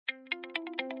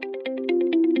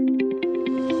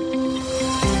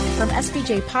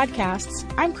SBJ Podcasts,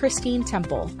 I'm Christine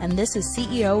Temple, and this is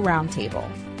CEO Roundtable.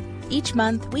 Each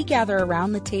month, we gather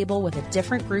around the table with a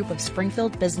different group of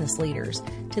Springfield business leaders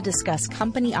to discuss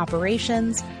company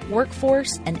operations,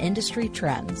 workforce, and industry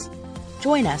trends.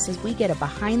 Join us as we get a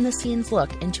behind-the-scenes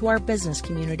look into our business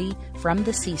community from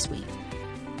the C-suite.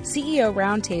 CEO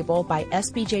Roundtable by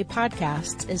SBJ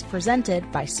Podcasts is presented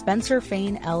by Spencer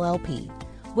Fane LLP.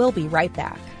 We'll be right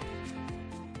back.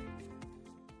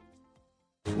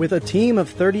 With a team of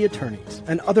 30 attorneys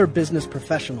and other business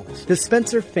professionals, the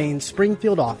Spencer Fane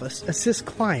Springfield office assists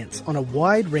clients on a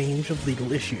wide range of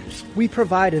legal issues. We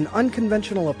provide an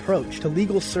unconventional approach to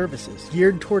legal services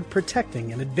geared toward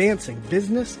protecting and advancing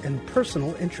business and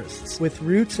personal interests. With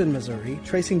roots in Missouri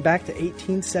tracing back to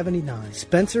 1879,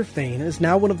 Spencer Fane is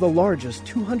now one of the largest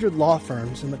 200 law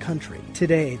firms in the country.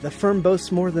 Today, the firm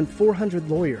boasts more than 400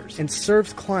 lawyers and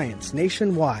serves clients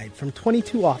nationwide from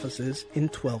 22 offices in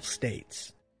 12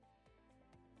 states.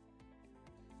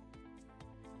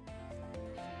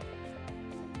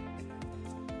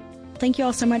 Thank you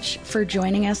all so much for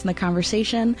joining us in the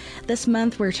conversation. This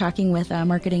month, we're talking with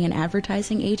marketing and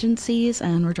advertising agencies,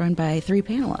 and we're joined by three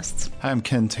panelists. Hi, I'm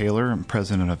Ken Taylor. I'm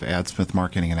president of ADsmith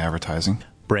Marketing and Advertising.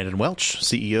 Brandon Welch,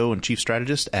 CEO and chief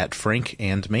strategist at Frank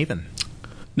and Maven.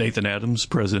 Nathan Adams,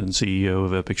 president and CEO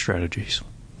of Epic Strategies.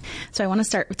 So I want to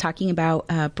start with talking about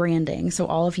branding. So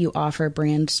all of you offer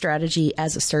brand strategy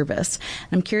as a service.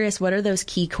 I'm curious, what are those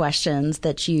key questions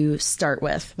that you start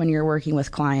with when you're working with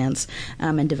clients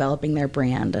and developing their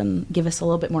brand? And give us a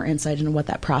little bit more insight into what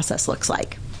that process looks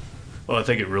like. Well, I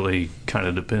think it really kind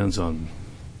of depends on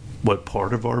what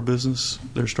part of our business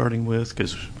they're starting with,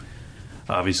 because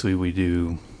obviously we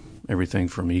do everything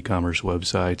from e-commerce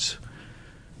websites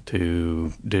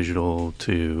to digital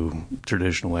to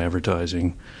traditional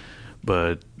advertising.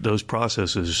 But those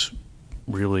processes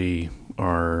really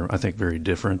are, I think, very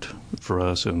different for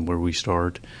us and where we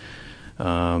start.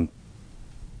 And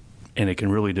it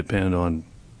can really depend on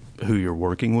who you're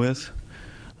working with.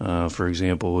 For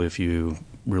example, if you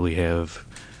really have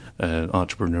an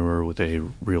entrepreneur with a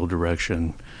real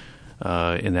direction,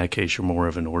 in that case, you're more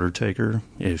of an order taker.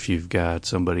 If you've got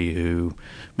somebody who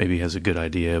maybe has a good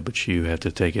idea, but you have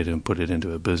to take it and put it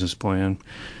into a business plan,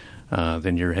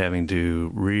 then you're having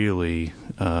to really,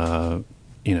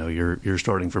 you're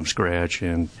starting from scratch,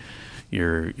 and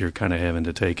you're kind of having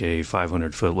to take a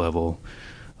 500-foot level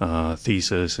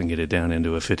thesis and get it down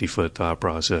into a 50-foot thought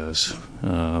process.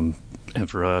 And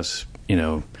for us,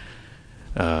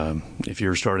 if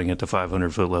you're starting at the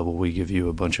 500-foot level, we give you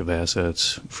a bunch of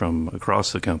assets from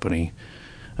across the company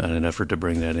in an effort to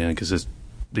bring that in, because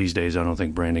these days I don't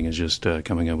think branding is just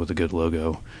coming up with a good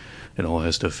logo. It all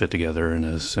has to fit together in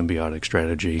a symbiotic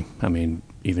strategy. I mean,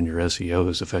 even your SEO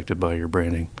is affected by your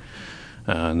branding.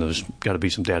 And there's got to be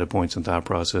some data points and thought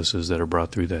processes that are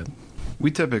brought through that.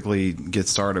 We typically get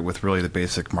started with really the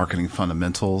basic marketing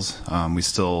fundamentals. We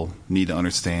still need to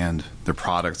understand their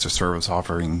products or service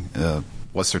offering,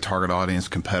 what's their target audience,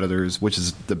 competitors, which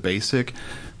is the basic.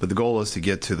 But the goal is to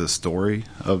get to the story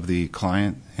of the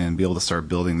client and be able to start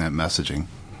building that messaging.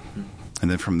 And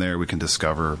then from there, we can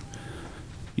discover,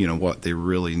 what they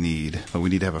really need. But we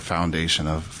need to have a foundation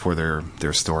for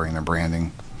their story and their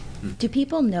branding. Do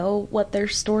people know what their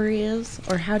story is,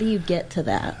 or how do you get to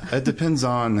that? It depends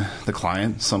on the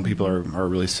client. Some people are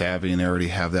really savvy and they already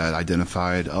have that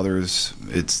identified. Others,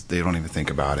 they don't even think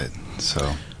about it.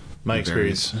 So my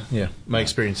experience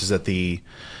is that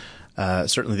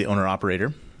certainly the owner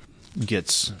operator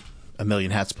gets a million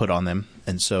hats put on them,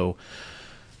 and so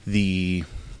the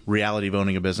reality of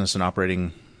owning a business and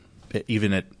operating,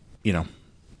 even at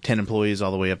 10 employees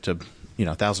all the way up to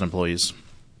 1,000 employees,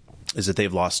 is that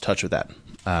they've lost touch with that,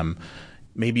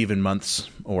 maybe even months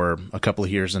or a couple of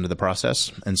years into the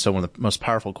process. And so one of the most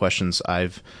powerful questions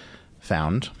I've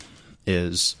found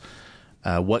is,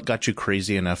 what got you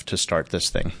crazy enough to start this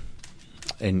thing?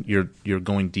 And you're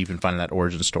going deep and finding that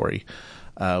origin story.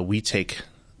 We take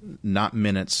not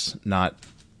minutes, not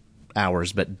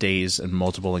hours, but days and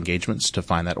multiple engagements to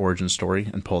find that origin story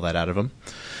and pull that out of them.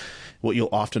 What you'll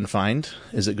often find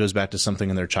is it goes back to something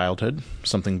in their childhood,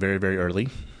 something very, very early.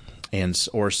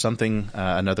 Or something,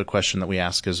 another question that we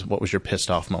ask is, what was your pissed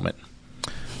off moment?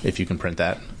 If you can print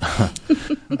that.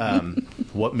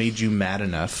 What made you mad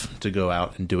enough to go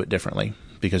out and do it differently?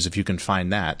 Because if you can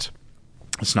find that,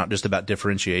 it's not just about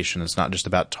differentiation. It's not just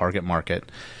about target market.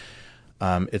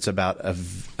 It's about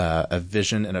a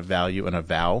vision and a value and a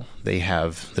vow they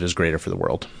have that is greater for the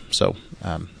world. So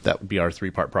that would be our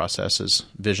three-part process: is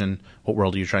vision, what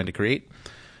world are you trying to create?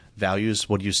 Values,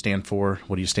 what do you stand for?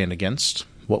 What do you stand against?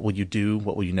 What will you do?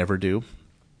 What will you never do?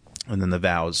 And then the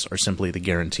vows are simply the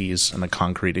guarantees and the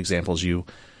concrete examples you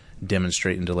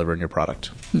demonstrate and deliver in your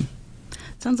product.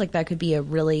 Sounds like that could be a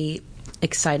really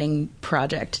exciting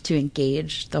project to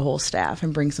engage the whole staff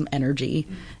and bring some energy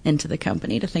into the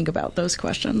company to think about those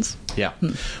questions. Yeah.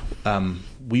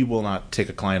 We will not take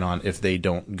a client on if they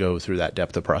don't go through that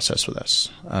depth of process with us.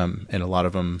 And a lot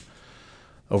of them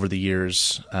over the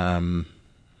years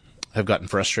have gotten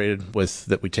frustrated with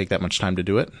that we take that much time to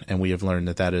do it. And we have learned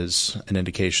that that is an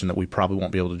indication that we probably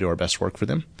won't be able to do our best work for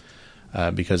them.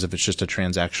 Because if it's just a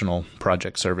transactional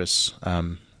project service,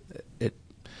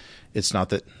 it's not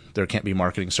that there can't be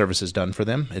marketing services done for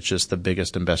them. It's just the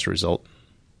biggest and best result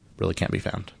really can't be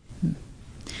found.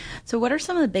 So what are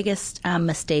some of the biggest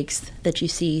mistakes that you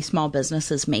see small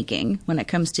businesses making when it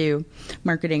comes to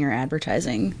marketing or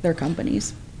advertising their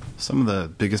companies? Some of the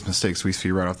biggest mistakes we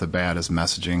see right off the bat is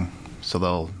messaging.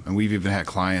 And we've even had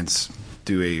clients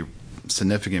do a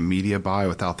significant media buy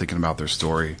without thinking about their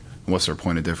story. What's their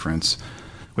point of difference,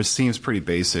 which seems pretty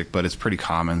basic, but it's pretty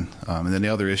common. And then the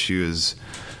other issue is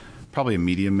probably a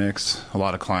media mix. A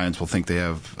lot of clients will think they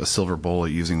have a silver bullet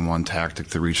using one tactic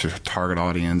to reach their target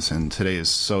audience, and today is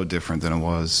so different than it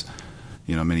was,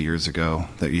 many years ago,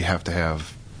 that you have to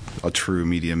have a true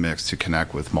media mix to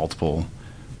connect with multiple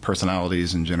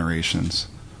personalities and generations.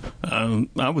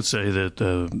 I would say that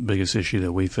the biggest issue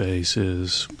that we face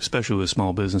is, especially with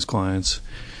small business clients,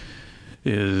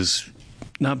 is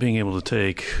not being able to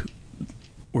take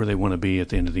where they want to be at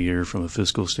the end of the year from a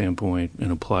fiscal standpoint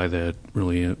and apply that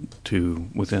really to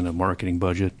within a marketing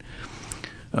budget.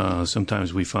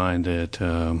 Sometimes we find that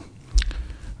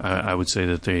I would say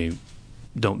that they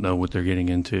don't know what they're getting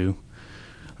into,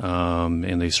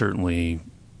 and they certainly,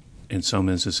 in some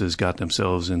instances, got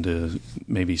themselves into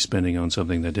maybe spending on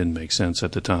something that didn't make sense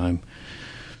at the time.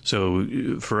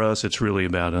 So for us, it's really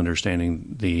about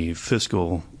understanding the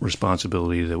fiscal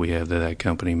responsibility that we have to that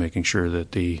company, making sure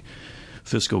that the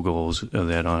fiscal goals of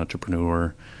that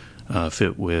entrepreneur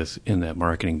fit within that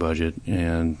marketing budget.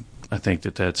 And I think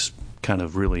that that's kind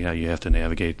of really how you have to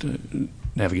navigate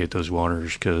those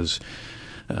waters, because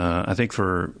I think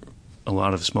for a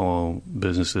lot of small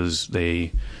businesses,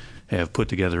 they have put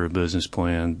together a business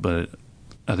plan, but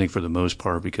I think for the most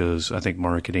part, because I think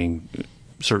marketing,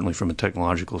 certainly from a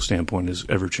technological standpoint, is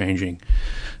ever changing,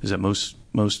 is that most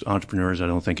entrepreneurs, I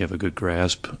don't think, have a good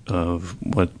grasp of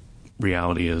what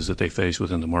reality is that they face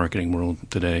within the marketing world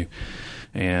today.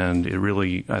 And it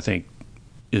really, I think,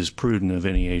 is prudent of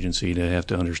any agency to have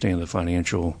to understand the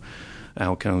financial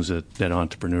outcomes that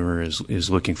entrepreneur is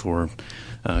looking for,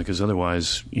 because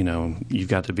otherwise, you've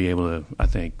got to be able to, I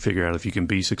think, figure out if you can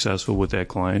be successful with that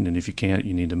client, and if you can't,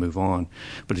 you need to move on.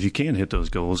 But if you can hit those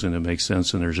goals and it makes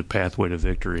sense and there's a pathway to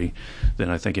victory, then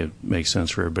I think it makes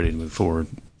sense for everybody to move forward.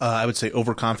 I would say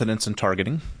overconfidence in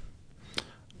targeting,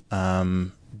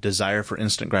 desire for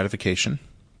instant gratification,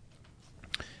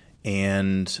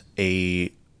 and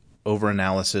a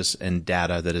overanalysis and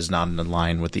data that is not in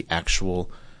line with the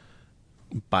actual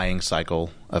buying cycle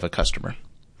of a customer.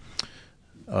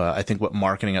 I think what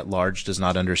marketing at large does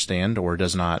not understand or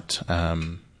does not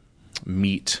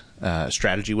meet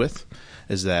strategy with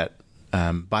is that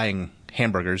buying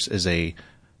hamburgers is a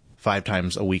 5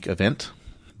 times a week event.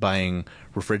 Buying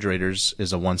refrigerators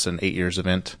is a once in 8 years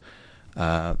event.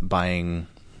 Buying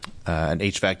an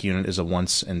HVAC unit is a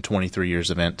once in 23 years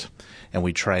event. And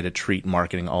we try to treat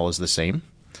marketing all as the same.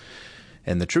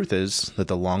 And the truth is that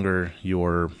the longer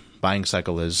your buying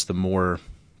cycle is, the more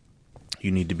you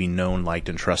need to be known, liked,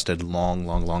 and trusted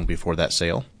long before that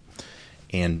sale.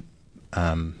 And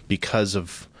because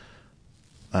of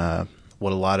what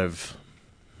a lot of,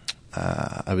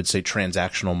 I would say,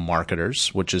 transactional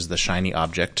marketers, which is the shiny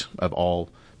object of all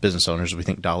business owners, we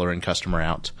think dollar in, customer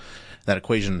out. That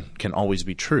equation can always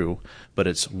be true, but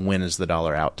it's when is the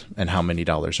dollar out and how many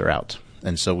dollars are out.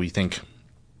 And so we think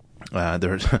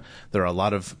there are a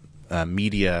lot of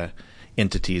media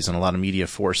entities and a lot of media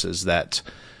forces that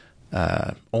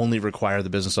only require the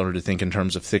business owner to think in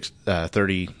terms of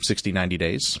 30, 60, 90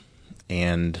 days.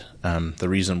 And the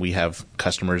reason we have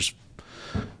customers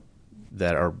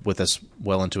that are with us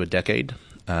well into a decade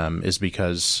is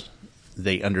because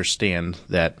they understand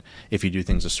that if you do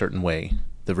things a certain way,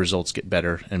 the results get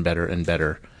better and better and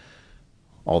better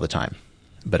all the time.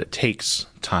 But it takes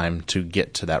time to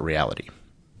get to that reality.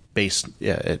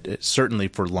 Certainly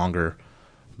for longer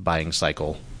buying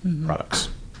cycle products.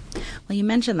 Well, you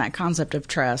mentioned that concept of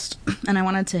trust, and I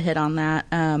wanted to hit on that.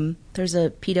 there's a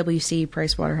PwC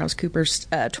PricewaterhouseCoopers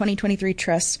 2023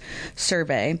 trust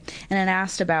survey, and it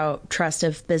asked about trust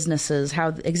of businesses, how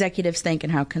executives think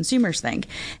and how consumers think.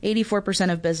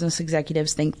 84% of business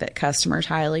executives think that customers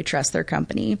highly trust their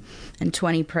company, and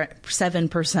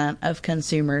 27% of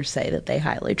consumers say that they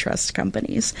highly trust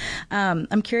companies.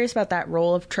 I'm curious about that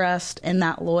role of trust and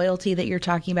that loyalty that you're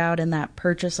talking about and that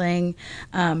purchasing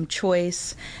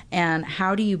choice, and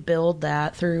how do you build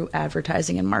that through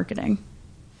advertising and marketing?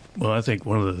 Well, I think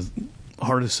one of the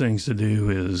hardest things to do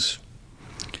is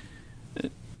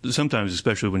sometimes,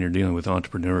 especially when you're dealing with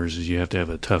entrepreneurs, is you have to have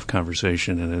a tough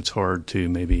conversation, and it's hard to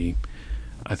maybe,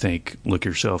 I think, look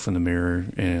yourself in the mirror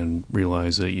and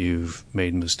realize that you've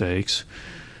made mistakes.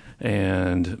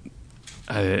 And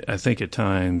I think at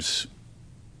times,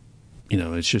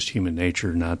 it's just human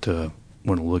nature not to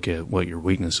want to look at what your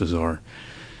weaknesses are.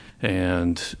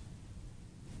 And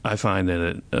I find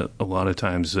that a lot of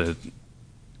times that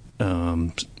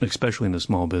especially in the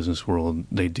small business world,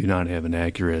 they do not have an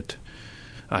accurate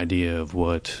idea of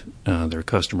what their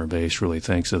customer base really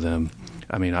thinks of them.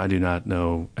 I mean, I do not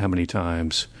know how many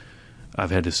times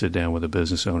I've had to sit down with a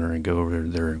business owner and go over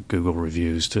their Google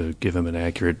reviews to give them an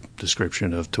accurate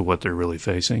description of to what they're really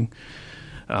facing.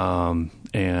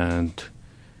 And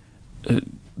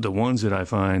the ones that I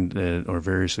find that are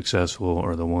very successful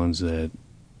are the ones that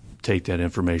take that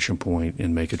information point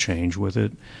and make a change with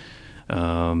it.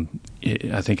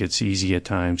 I think it's easy at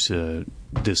times to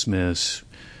dismiss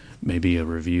maybe a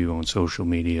review on social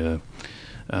media,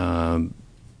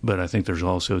 but I think there's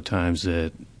also times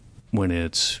that when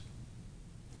it's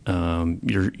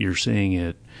you're seeing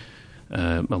it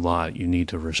a lot, you need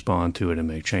to respond to it and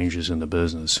make changes in the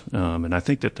business. And I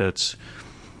think that's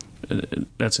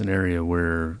an area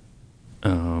where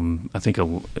I think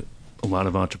a lot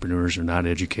of entrepreneurs are not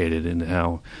educated in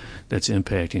how that's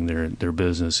impacting their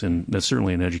business, and that's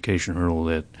certainly an education hurdle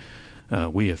that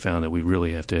we have found that we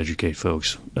really have to educate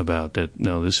folks about. That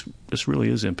no, this really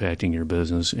is impacting your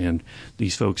business, and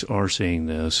these folks are seeing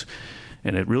this,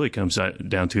 and it really comes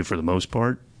down to, for the most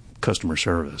part, customer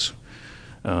service.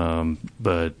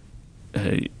 But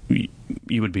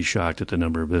you would be shocked at the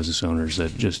number of business owners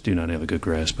that just do not have a good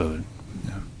grasp of it.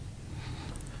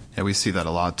 Yeah, we see that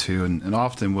a lot too, and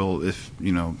often we'll, if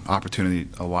opportunity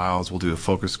allows, we'll do a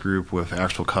focus group with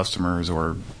actual customers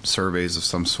or surveys of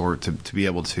some sort to be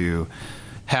able to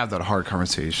have that hard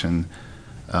conversation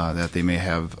that they may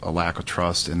have a lack of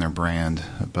trust in their brand.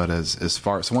 But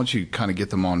so once you kind of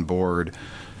get them on board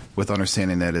with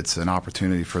understanding that it's an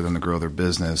opportunity for them to grow their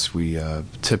business, we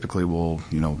typically will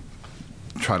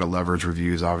try to leverage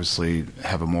reviews. Obviously,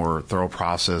 have a more thorough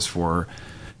process for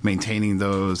maintaining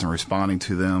those and responding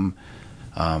to them,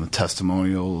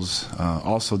 testimonials,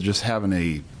 also just having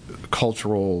a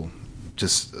cultural,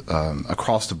 just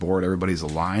across the board, everybody's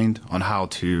aligned on how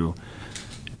to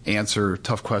answer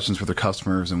tough questions for their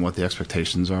customers and what the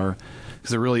expectations are.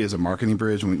 Because it really is a marketing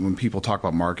bridge. When people talk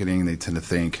about marketing, they tend to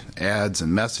think ads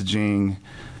and messaging,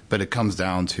 but it comes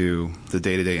down to the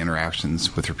day-to-day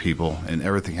interactions with your people, and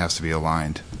everything has to be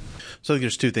aligned. So I think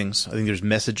there's two things. I think there's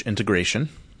message integration,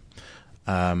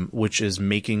 which is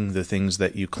making the things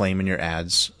that you claim in your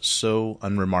ads so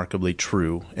unremarkably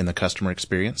true in the customer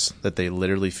experience that they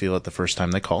literally feel it the first time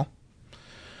they call.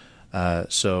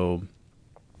 So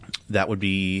that would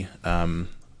be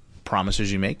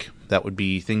promises you make. That would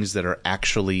be things that are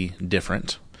actually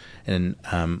different. And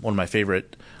one of my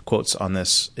favorite quotes on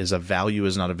this is, a value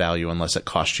is not a value unless it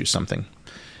costs you something.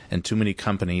 And too many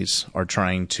companies are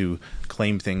trying to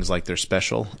claim things like they're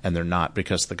special, and they're not,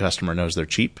 because the customer knows they're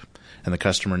cheap. And the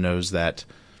customer knows that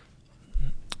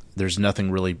there's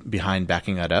nothing really behind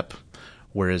backing that up.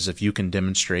 Whereas if you can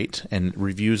demonstrate, and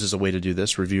reviews is a way to do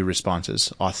this, review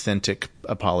responses, authentic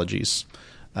apologies,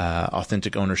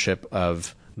 authentic ownership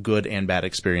of good and bad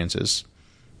experiences,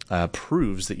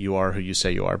 proves that you are who you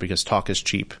say you are, because talk is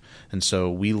cheap. And so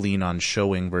we lean on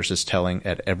showing versus telling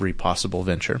at every possible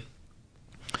venture.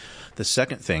 The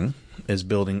second thing is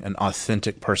building an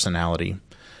authentic personality.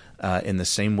 In the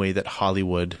same way that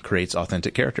Hollywood creates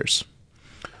authentic characters.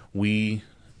 We,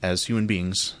 as human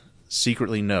beings,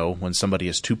 secretly know when somebody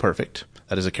is too perfect.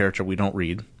 That is a character we don't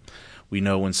read. We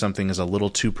know when something is a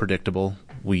little too predictable,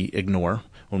 we ignore.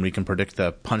 When we can predict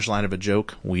the punchline of a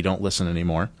joke, we don't listen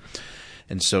anymore.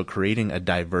 And so creating a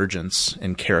divergence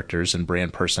in characters and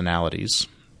brand personalities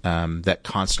that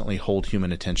constantly hold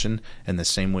human attention in the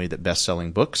same way that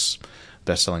best-selling books,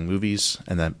 best-selling movies,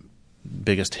 and that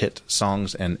biggest hit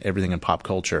songs and everything in pop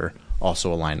culture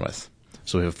also align with.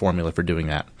 So we have a formula for doing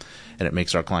that. And it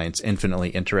makes our clients infinitely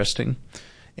interesting,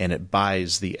 and it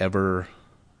buys the ever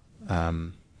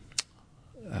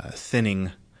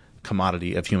thinning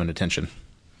commodity of human attention,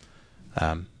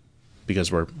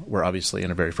 because we're obviously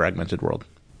in a very fragmented world.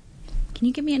 Can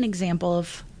you give me an example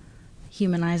of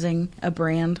humanizing a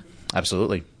brand?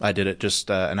 Absolutely. I did it just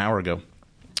an hour ago.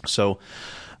 So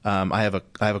I have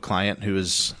a client who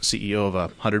is CEO of a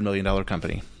 $100 million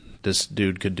company. This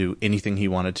dude could do anything he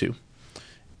wanted to.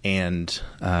 And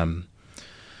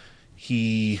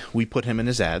we put him in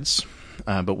his ads,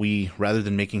 but rather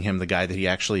than making him the guy that he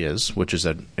actually is, which is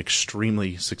an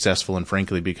extremely successful and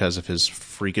frankly because of his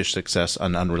freakish success,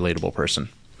 an unrelatable person,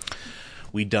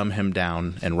 we dumb him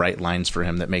down and write lines for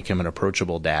him that make him an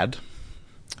approachable dad.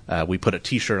 We put a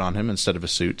T-shirt on him instead of a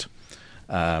suit.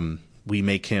 We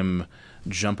make him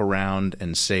jump around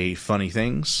and say funny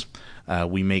things.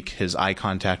 We make his eye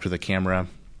contact with the camera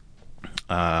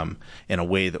in a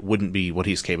way that wouldn't be what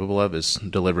he's capable of, is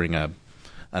delivering an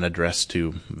address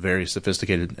to very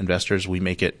sophisticated investors. We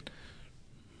make it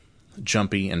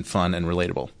jumpy and fun and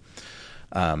relatable.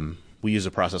 We use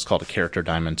a process called a character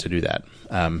diamond to do that.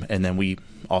 And then we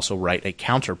also write a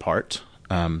counterpart,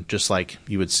 just like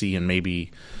you would see in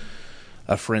maybe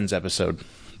a Friends episode.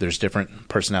 There's different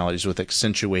personalities with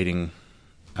accentuating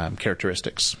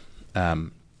characteristics.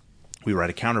 We write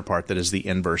a counterpart that is the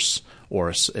inverse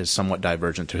or is somewhat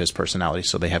divergent to his personality,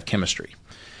 so they have chemistry.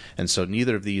 And so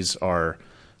neither of these are,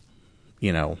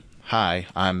 hi,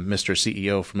 I'm Mr.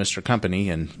 CEO for Mr. Company,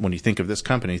 and when you think of this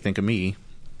company, think of me.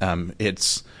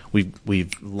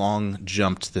 We've long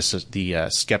jumped the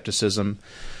skepticism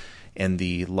and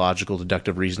the logical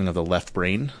deductive reasoning of the left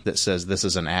brain that says this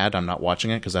is an ad, I'm not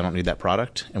watching it because I don't need that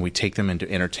product, and we take them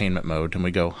into entertainment mode and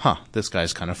we go, this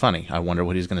guy's kind of funny. I wonder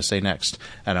what he's going to say next,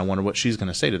 and I wonder what she's going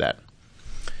to say to that.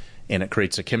 And it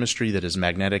creates a chemistry that is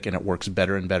magnetic, and it works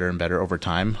better and better and better over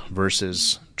time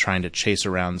versus trying to chase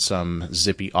around some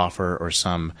zippy offer or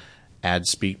some ad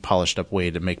speak polished up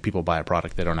way to make people buy a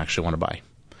product they don't actually want to buy.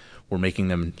 We're making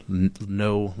them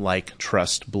know, like,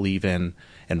 trust, believe in,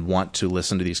 and want to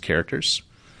listen to these characters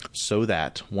so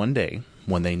that one day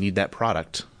when they need that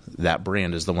product, that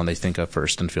brand is the one they think of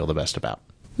first and feel the best about.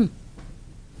 And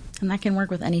that can work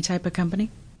with any type of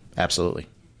company? Absolutely.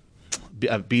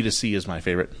 B2C is my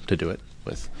favorite to do it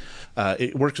with.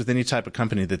 It works with any type of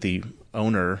company that the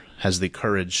owner has the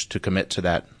courage to commit to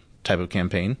that type of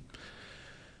campaign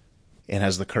and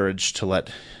has the courage to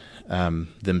let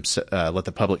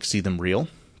the public see them real,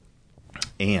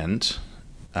 and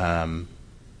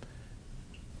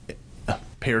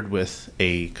paired with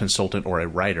a consultant or a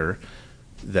writer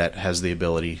that has the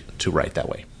ability to write that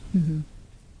way. Mm-hmm.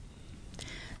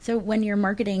 So when you're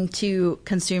marketing to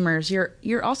consumers,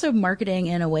 you're also marketing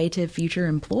in a way to future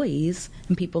employees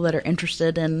and people that are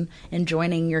interested in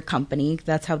joining your company.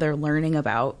 That's how they're learning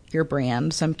about your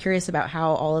brand. So I'm curious about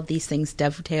how all of these things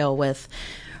dovetail with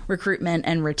recruitment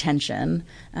and retention.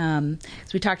 As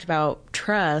we talked about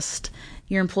trust,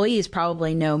 your employees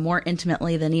probably know more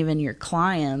intimately than even your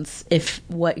clients if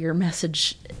what your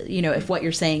message, if what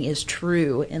you're saying is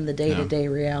true in the day-to-day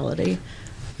reality.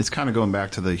 It's kind of going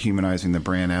back to the humanizing the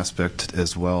brand aspect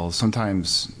as well.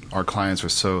 Sometimes our clients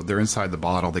they're inside the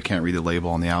bottle, they can't read the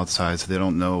label on the outside, so they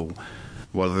don't know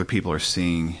what other people are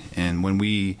seeing. And when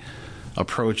we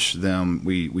approach them,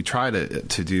 we try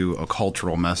to do a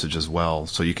cultural message as well,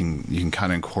 so you can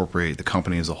kind of incorporate the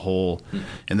company as a whole,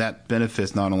 and that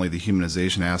benefits not only the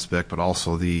humanization aspect but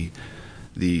also the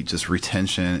just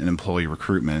retention and employee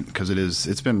recruitment, because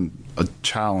it's been a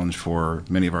challenge for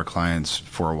many of our clients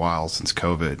for a while since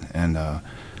COVID, and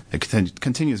it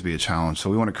continues to be a challenge. So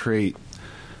we want to create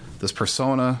this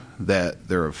persona that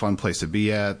they're a fun place to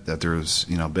be at, that there's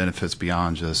benefits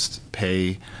beyond just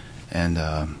pay, and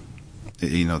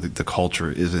the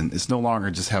culture it's no longer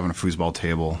just having a foosball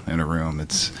table in a room.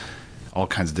 It's all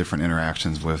kinds of different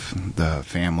interactions with the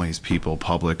families, people,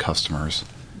 public, customers.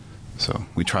 So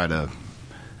we try to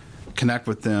connect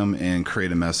with them and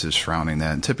create a message surrounding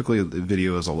that. And typically, the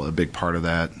video is a big part of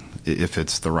that if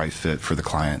it's the right fit for the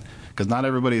client, because not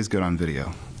everybody is good on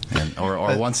video or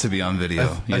wants to be on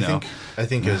video. I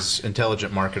think as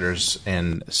intelligent marketers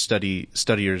and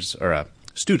studiers or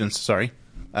students,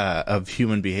 of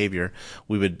human behavior,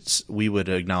 we would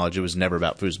acknowledge it was never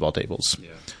about foosball tables.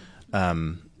 Yeah.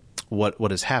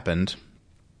 What has happened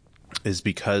is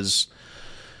because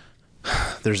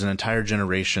there's an entire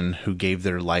generation who gave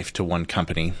their life to one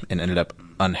company and ended up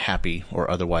unhappy or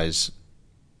otherwise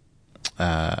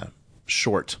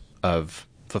short of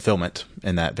fulfillment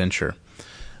in that venture.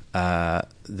 The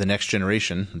next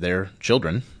generation, their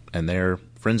children and their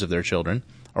friends of their children,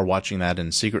 are watching that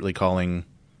and secretly calling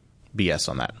BS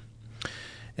on that.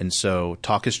 And so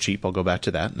talk is cheap. I'll go back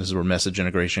to that. This is where message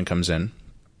integration comes in.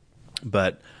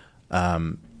 But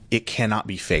it cannot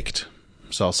be faked.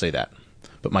 So I'll say that.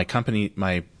 But my company,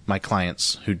 my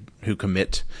clients who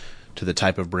commit to the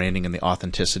type of branding and the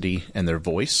authenticity and their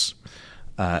voice,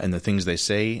 and the things they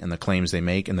say and the claims they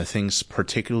make and the things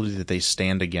particularly that they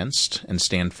stand against and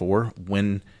stand for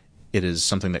when it is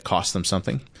something that costs them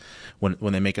something,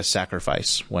 when they make a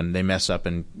sacrifice, when they mess up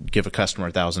and give a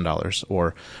customer $1,000,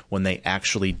 or when they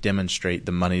actually demonstrate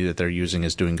the money that they're using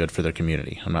is doing good for their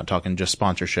community. I'm not talking just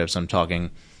sponsorships. I'm talking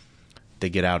they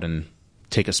get out and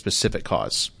take a specific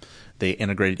cause. They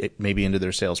integrate it maybe into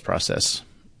their sales process.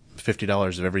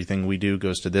 $50 of everything we do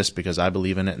goes to this because I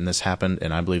believe in it and this happened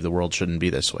and I believe the world shouldn't be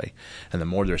this way. And the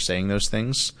more they're saying those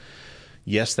things,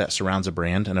 yes, that surrounds a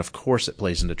brand. And of course it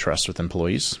plays into trust with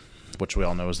employees, which we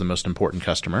all know is the most important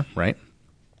customer, right?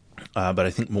 But I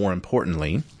think more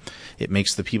importantly, it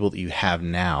makes the people that you have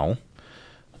now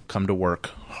come to work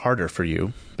harder for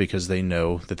you because they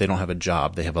know that they don't have a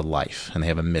job, they have a life, and they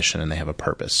have a mission, and they have a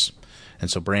purpose.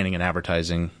 And so branding and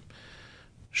advertising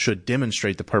should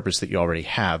demonstrate the purpose that you already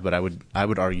have, but I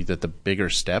would argue that the bigger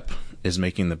step is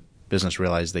making the business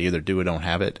realize they either do or don't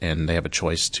have it, and they have a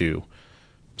choice to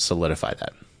solidify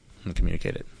that and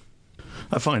communicate it.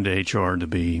 I find HR to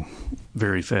be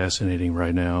very fascinating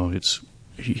right now. It's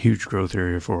a huge growth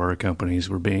area for our companies.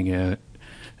 We're being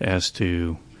asked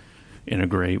to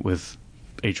integrate with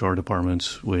HR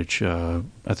departments, which I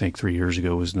think 3 years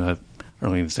ago was not. I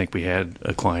don't even think we had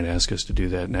a client ask us to do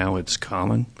that. Now it's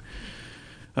common.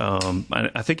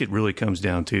 I think it really comes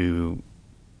down to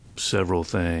several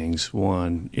things.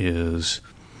 One is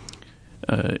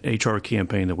HR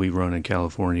campaign that we run in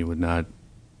California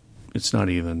it's not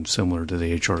even similar to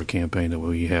the HR campaign that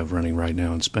we have running right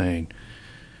now in Spain.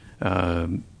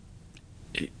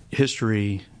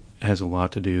 History has a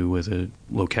lot to do with it.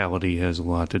 Locality has a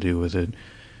lot to do with it.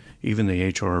 Even the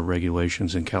HR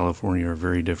regulations in California are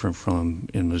very different from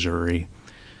in Missouri.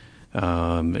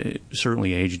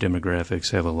 Certainly age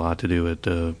demographics have a lot to do with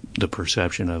the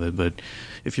perception of it, but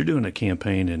if you're doing a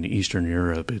campaign in Eastern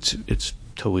Europe, it's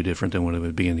totally different than what it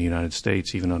would be in the United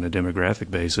States, even on a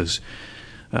demographic basis.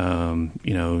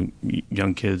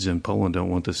 Young kids in Poland don't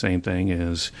want the same thing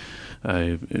as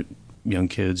young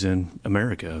kids in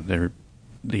America.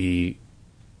 The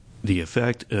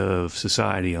effect of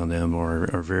society on them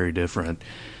are very different.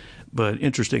 But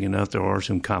interesting enough, there are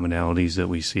some commonalities that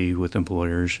we see with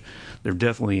employers. There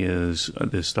definitely is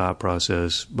this thought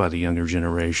process by the younger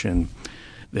generation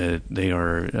that they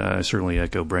are, certainly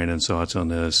echo Brandon's thoughts on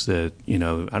this, that,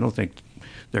 I don't think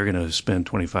they're going to spend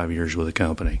 25 years with a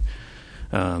company.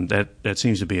 That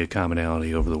seems to be a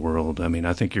commonality over the world. I mean,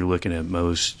 I think you're looking at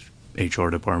most HR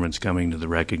departments coming to the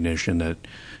recognition that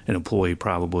an employee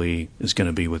probably is going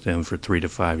to be with them for 3 to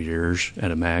 5 years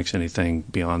at a max. Anything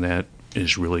beyond that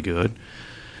is really good.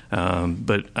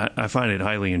 But I find it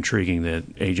highly intriguing that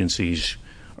agencies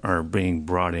are being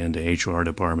brought into HR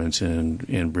departments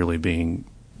and really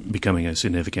becoming a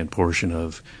significant portion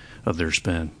of their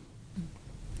spend.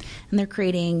 And they're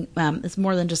creating, it's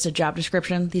more than just a job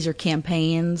description. These are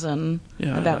campaigns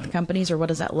about the companies, or what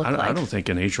does that look like? I don't think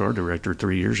an HR director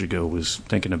 3 years ago was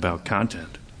thinking about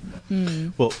content.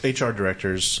 Well, HR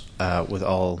directors, with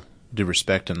all due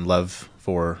respect and love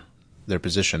for their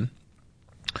position,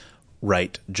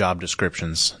 write job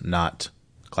descriptions, not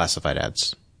classified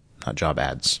ads, not job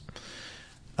ads.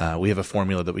 We have a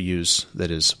formula that we use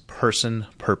that is person,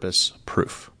 purpose,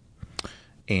 proof.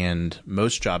 And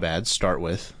most job ads start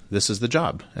with, this is the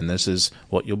job, and this is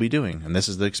what you'll be doing, and this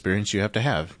is the experience you have to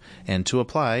have. And to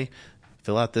apply,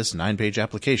 fill out this 9-page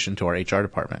application to our HR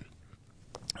department.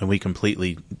 And we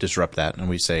completely disrupt that, and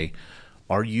we say,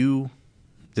 are you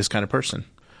this kind of person?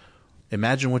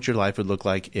 Imagine what your life would look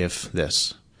like if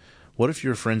this. What if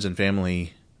your friends and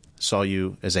family saw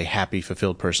you as a happy,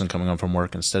 fulfilled person coming home from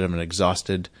work instead of an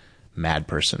exhausted, mad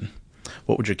person?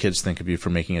 What would your kids think of you for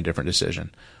making a different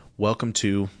decision? Welcome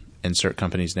to insert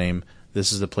company's name.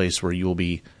 This is the place where you will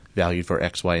be valued for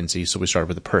X, Y, and Z. So we start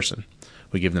with the person.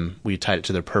 We tied it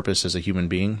to their purpose as a human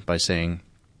being by saying,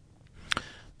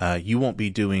 you won't be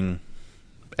doing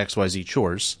X, Y, Z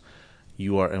chores.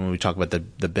 You are, and when we talk about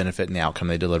the benefit and the outcome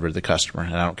they deliver to the customer,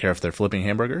 and I don't care if they're flipping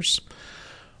hamburgers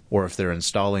or if they're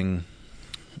installing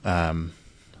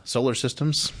solar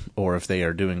systems or if they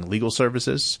are doing legal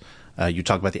services. You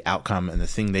talk about the outcome and the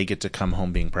thing they get to come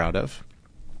home being proud of.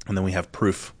 And then we have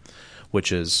proof,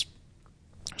 which is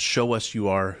show us you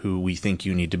are who we think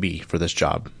you need to be for this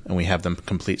job. And we have them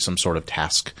complete some sort of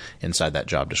task inside that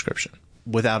job description.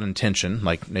 Without intention,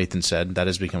 like Nathan said, that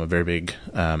has become a very big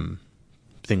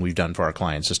thing we've done for our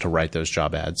clients, is to write those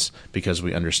job ads because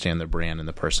we understand the brand and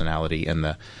the personality and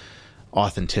the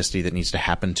authenticity that needs to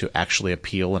happen to actually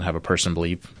appeal and have a person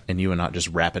believe in you and not just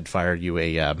rapid fire you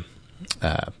a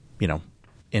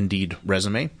Indeed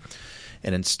resume.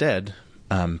 And instead,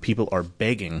 people are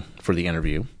begging for the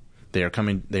interview. They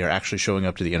are actually showing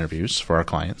up to the interviews for our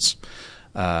clients.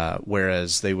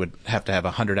 Whereas they would have to have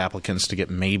 100 applicants to get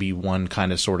maybe one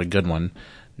kind of sort of good one.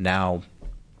 Now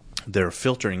they're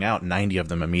filtering out 90 of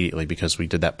them immediately because we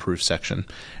did that proof section,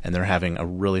 and they're having a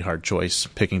really hard choice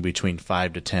picking between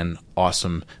 5 to 10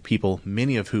 awesome people,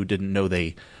 many of who didn't know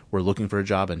they were looking for a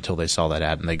job until they saw that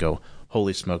ad and they go,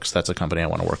 holy smokes, that's a company I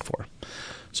want to work for.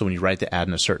 So when you write the ad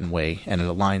in a certain way and it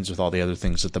aligns with all the other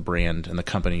things that the brand and the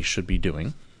company should be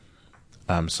doing,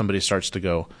 somebody starts to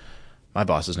go, my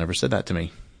boss has never said that to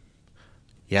me.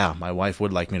 Yeah, my wife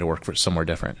would like me to work for somewhere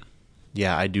different.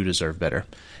 Yeah, I do deserve better.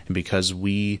 And because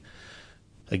we,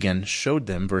 again, showed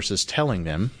them versus telling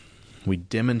them, we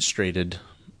demonstrated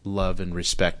love and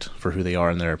respect for who they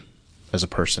are as a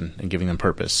person and giving them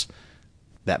purpose.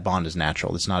 That bond is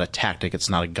natural. It's not a tactic. It's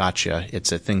not a gotcha.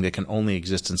 It's a thing that can only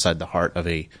exist inside the heart of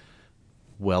a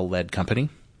well-led company.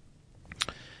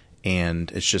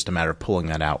 And it's just a matter of pulling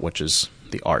that out, which is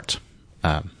the art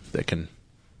that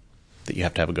you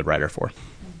have to have a good writer for.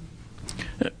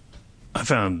 I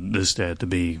found this stat to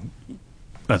be,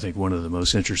 I think, one of the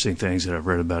most interesting things that I've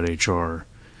read about HR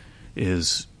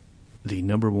is the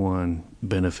number one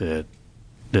benefit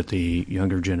that the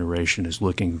younger generation is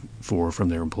looking for from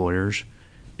their employers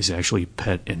is actually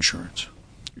pet insurance.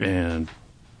 And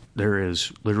there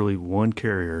is literally one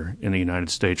carrier in the United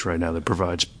States right now that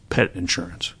provides pet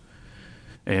insurance.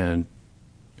 And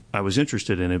I was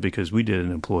interested in it because we did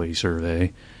an employee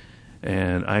survey,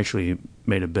 and I actually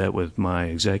made a bet with my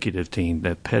executive team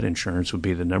that pet insurance would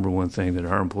be the number one thing that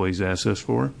our employees asked us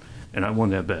for, and I won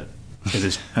that bet.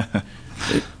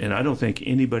 And I don't think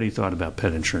anybody thought about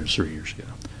pet insurance 3 years ago.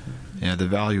 Yeah, the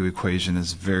value equation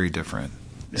is very different.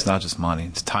 It's not just money.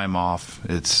 It's time off.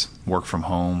 It's work from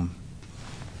home.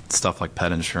 Stuff like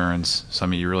pet insurance. So, I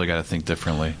mean, you really got to think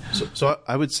differently. So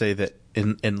I would say that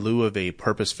in lieu of a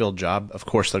purpose-filled job, of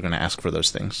course they're going to ask for those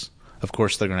things. Of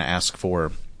course they're going to ask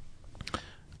for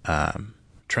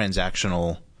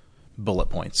transactional bullet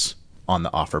points on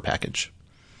the offer package.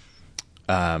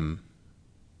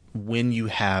 When you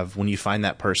find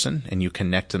that person and you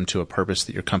connect them to a purpose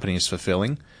that your company is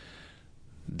fulfilling,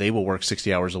 they will work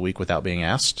 60 hours a week without being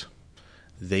asked.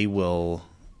 They will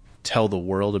tell the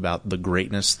world about the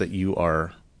greatness that you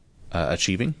are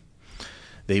achieving.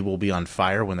 They will be on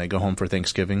fire when they go home for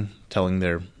Thanksgiving, telling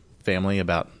their family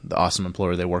about the awesome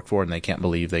employer they work for, and they can't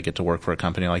believe they get to work for a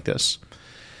company like this.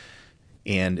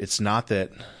 And it's not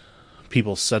that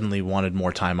people suddenly wanted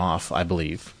more time off, I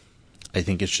believe. I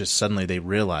think it's just suddenly they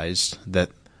realized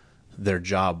that their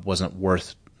job wasn't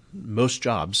worth – most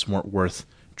jobs weren't worth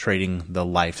trading the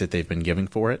life that they've been giving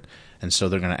for it. And so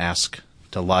they're going to ask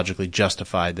to logically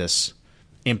justify this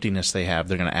emptiness they have.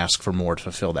 They're going to ask for more to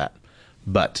fulfill that.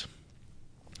 But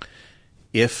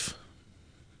if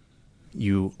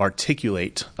you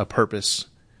articulate a purpose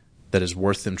that is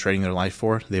worth them trading their life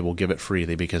for, they will give it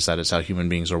freely because that is how human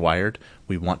beings are wired.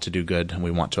 We want to do good and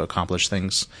we want to accomplish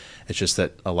things. It's just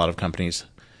that a lot of companies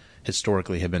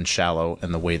historically have been shallow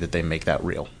in the way that they make that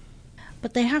real.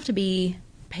 But they have to be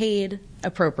paid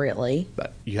appropriately.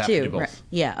 But you have to do both. Right.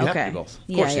 Yeah, you okay. have to do both.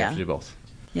 Of course you have to do both.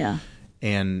 Yeah.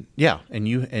 And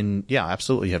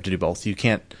absolutely you have to do both. You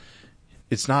can't.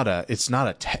 It's not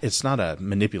a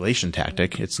manipulation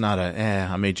tactic. It's not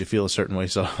I made you feel a certain way,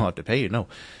 so I'll have to pay you. No,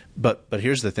 but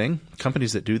here's the thing: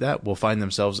 companies that do that will find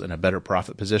themselves in a better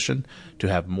profit position to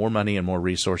have more money and more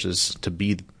resources to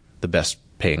be the best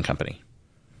paying company,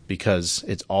 because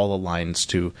it all aligns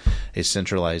to a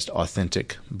centralized,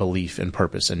 authentic belief and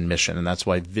purpose and mission, and that's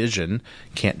why vision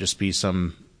can't just be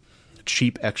some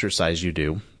cheap exercise you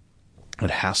do. It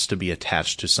has to be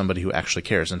attached to somebody who actually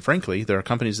cares. And frankly, there are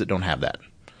companies that don't have that.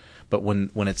 But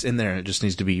when it's in there, it just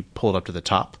needs to be pulled up to the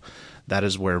top. That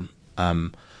is where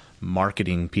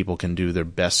marketing people can do their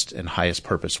best and highest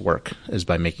purpose work, is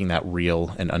by making that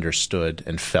real and understood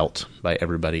and felt by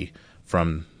everybody,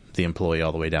 from the employee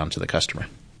all the way down to the customer.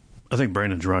 I think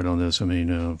Brandon's right on this. I mean,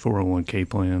 401k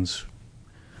plans,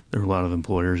 there are a lot of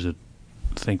employers that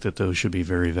think that those should be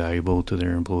very valuable to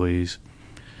their employees.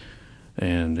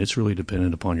 And it's really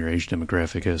dependent upon your age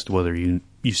demographic as to whether you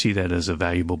see that as a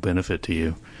valuable benefit to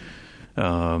you.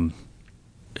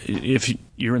 If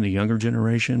you're in the younger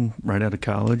generation, right out of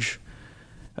college,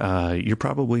 you're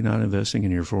probably not investing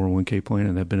in your 401k plan,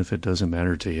 and that benefit doesn't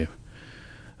matter to you.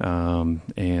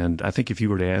 And I think if you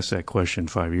were to ask that question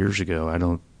 5 years ago, I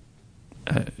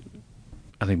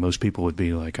think most people would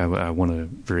be like, I want a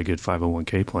very good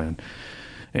 501k plan.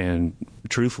 And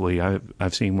truthfully,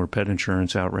 I've seen where pet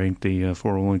insurance outranked the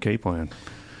 401k plan.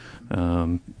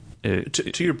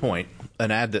 To your point,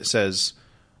 an ad that says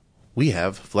we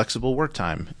have flexible work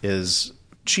time is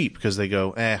cheap because they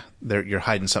go, you're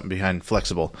hiding something behind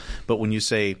flexible. But when you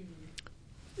say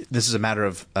this is a matter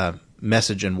of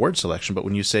message and word selection, but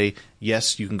when you say,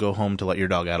 yes, you can go home to let your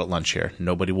dog out at lunch here,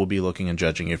 nobody will be looking and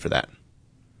judging you for that.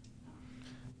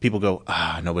 People go,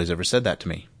 nobody's ever said that to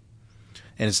me.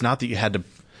 And it's not that you had to,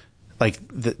 like,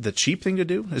 the cheap thing to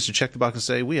do is to check the box and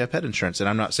say, we have pet insurance. And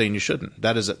I'm not saying you shouldn't.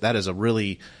 That is a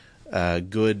really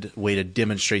good way to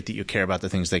demonstrate that you care about the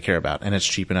things they care about. And it's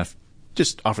cheap enough.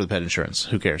 Just offer the pet insurance.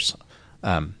 Who cares?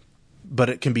 But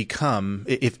it can become,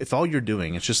 if all you're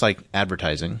doing, it's just like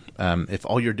advertising. If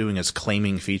all you're doing is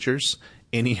claiming features,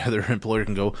 any other employer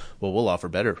can go, well, we'll offer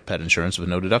better pet insurance with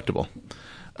no deductible.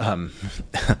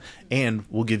 And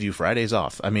we'll give you Fridays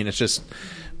off. I mean, it's just,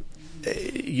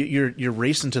 you're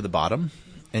racing to the bottom.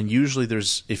 And usually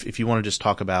there's, if you want to just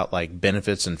talk about like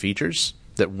benefits and features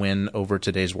that win over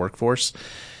today's workforce,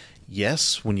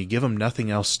 yes, when you give them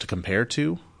nothing else to compare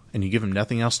to, and you give them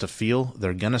nothing else to feel,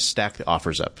 they're going to stack the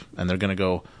offers up. And they're going to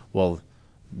go, well,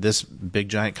 this big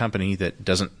giant company that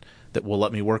will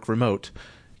let me work remote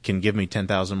can give me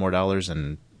 $10,000 more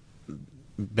and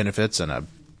benefits and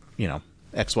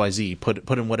XYZ,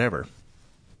 put in whatever.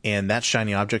 And that's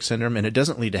shiny object syndrome. And it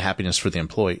doesn't lead to happiness for the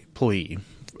employee.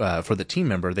 For the team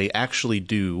member, they actually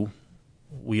do.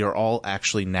 We are all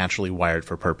actually naturally wired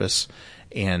for purpose.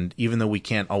 And even though we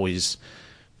can't always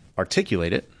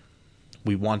articulate it,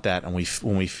 we want that, and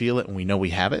when we feel it and we know we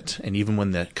have it, and even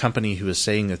when the company who is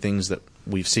saying the things that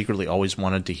we've secretly always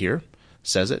wanted to hear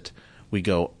says it, we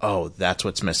go, oh, that's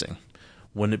what's missing.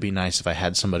 Wouldn't it be nice if I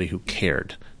had somebody who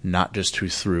cared, not just who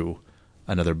threw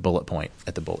another bullet point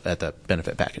at the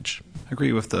benefit package? I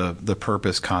agree with the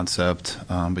purpose concept,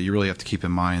 but you really have to keep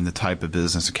in mind the type of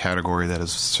business and category that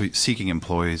is seeking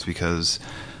employees, because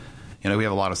we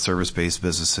have a lot of service-based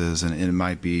businesses, and it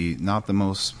might be not the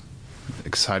most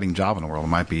exciting job in the world. It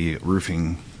might be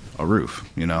roofing a roof,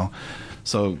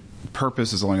 So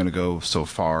purpose is only going to go so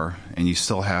far, and you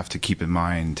still have to keep in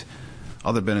mind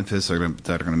other benefits that are going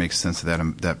to make sense to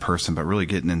that person, but really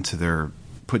getting into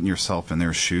putting yourself in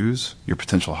their shoes, your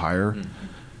potential hire.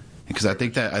 Because I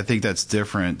think that's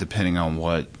different depending on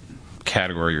what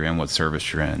category you're in, what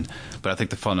service you're in. But I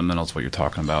think the fundamentals, what you're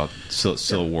talking about,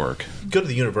 still work. Go to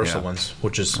the universal ones,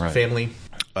 which is family,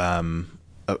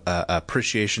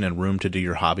 appreciation and room to do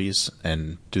your hobbies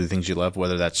and do the things you love,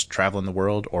 whether that's traveling the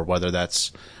world or whether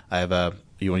that's you want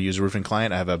to use a roofing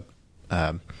client. I have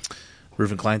a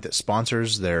roofing client that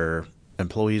sponsors their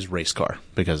employees' race car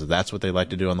because that's what they like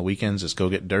to do on the weekends is go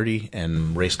get dirty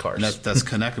and race cars. And that's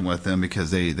connecting with them because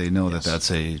they know that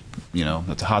that's a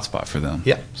hot spot for them.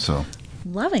 Yeah. So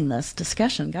loving this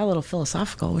discussion. Got a little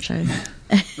philosophical, which I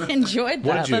enjoyed.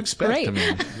 What did you That's expect? Great. I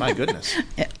mean, my goodness.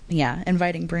 Yeah,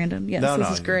 inviting Brandon. Yes, this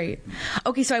is great.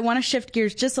 Okay, so I want to shift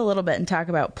gears just a little bit and talk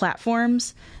about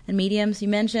platforms and mediums. You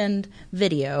mentioned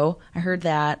video. I heard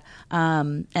that.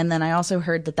 And then I also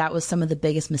heard that was some of the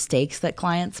biggest mistakes that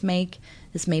clients make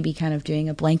is maybe kind of doing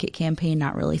a blanket campaign,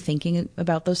 not really thinking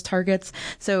about those targets.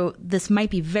 So this might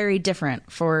be very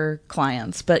different for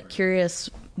clients, but curious,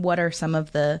 what are some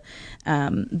of the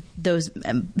those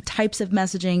types of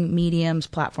messaging, mediums,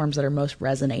 platforms that are most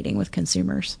resonating with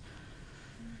consumers?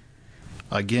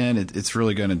 Again, it's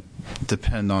really going to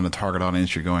depend on the target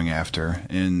audience you're going after,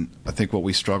 and I think what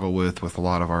we struggle with a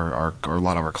lot of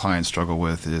our clients struggle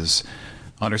with is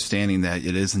understanding that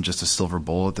it isn't just a silver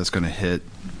bullet that's going to hit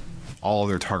all of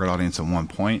their target audience at one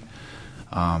point.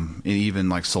 And even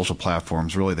like social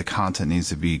platforms, really the content needs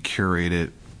to be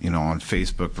curated, on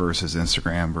Facebook versus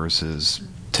Instagram versus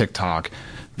TikTok.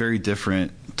 Very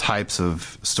different types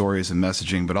of stories and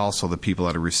messaging, but also the people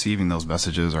that are receiving those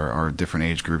messages are different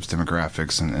age groups,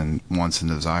 demographics, and wants and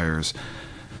desires.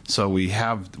 So we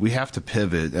have to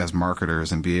pivot as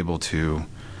marketers and be able to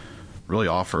really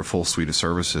offer a full suite of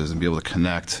services and be able to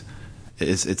connect.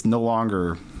 It's no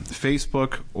longer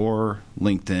Facebook or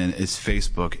LinkedIn. It's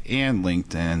Facebook and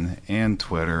LinkedIn and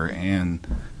Twitter and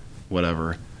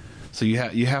whatever. So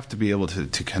you have to be able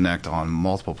to connect on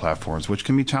multiple platforms, which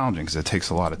can be challenging because it takes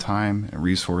a lot of time and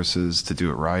resources to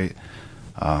do it right.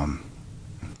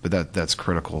 But that's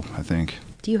critical, I think.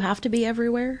 Do you have to be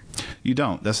everywhere? You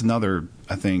don't. That's another,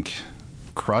 I think,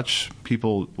 crutch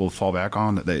people will fall back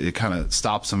on. It kind of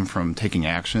stops them from taking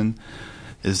action,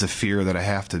 is the fear that I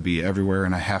have to be everywhere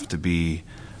and I have to be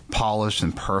polished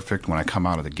and perfect when I come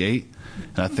out of the gate.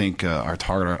 And I think our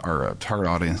target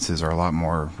audiences are a lot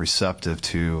more receptive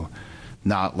to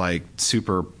not like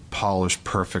super polished,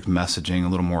 perfect messaging, a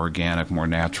little more organic, more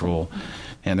natural,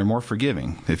 and they're more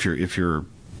forgiving. If you're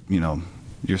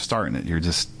you're starting it. You're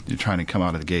trying to come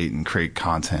out of the gate and create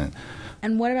content.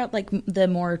 And what about like the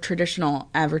more traditional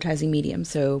advertising medium?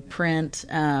 So print,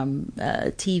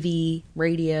 TV,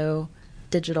 radio,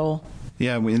 digital.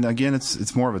 Yeah, and again,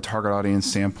 it's more of a target audience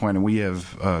standpoint, and we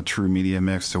have a true media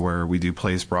mix to where we do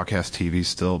place broadcast TV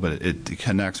still, but it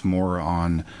connects more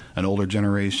on an older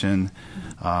generation.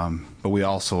 But we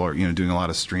also are doing a lot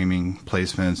of streaming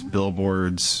placements,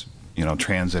 billboards,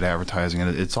 transit advertising,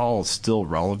 and it's all still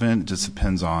relevant. It just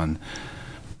depends on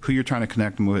who you're trying to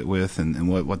connect with and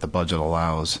what the budget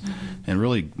allows. And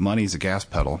really, money's a gas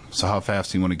pedal. So how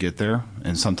fast do you want to get there?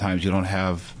 And sometimes you don't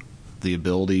have the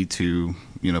ability to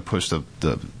push the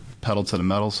pedal to the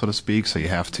metal, so to speak. So you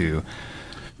have to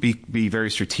be very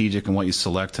strategic in what you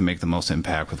select to make the most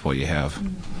impact with what you have.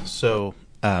 So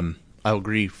I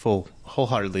agree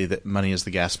wholeheartedly that money is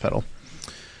the gas pedal.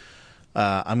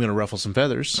 I'm going to ruffle some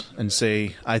feathers and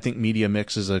say I think media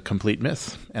mix is a complete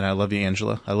myth. And I love you,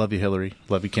 Angela. I love you, Hillary.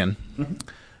 Love you, Ken.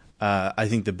 I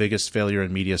think the biggest failure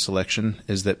in media selection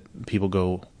is that people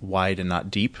go wide and not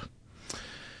deep.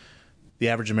 The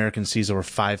average American sees over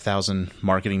 5,000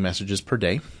 marketing messages per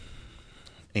day,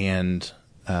 and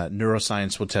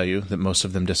neuroscience will tell you that most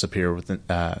of them disappear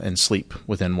and sleep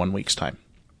within 1 week's time.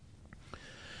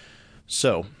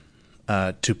 So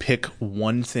to pick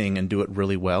one thing and do it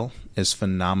really well is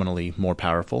phenomenally more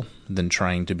powerful than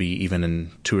trying to be even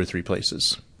in 2 or 3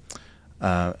 places.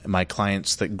 My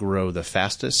clients that grow the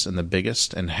fastest and the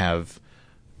biggest and have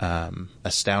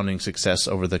astounding success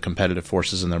over the competitive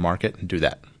forces in their market do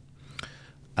that.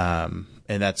 And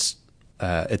that's,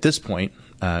 at this point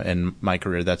in my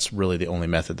career, that's really the only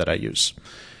method that I use.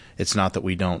 It's not that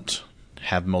we don't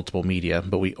have multiple media,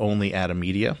 but we only add a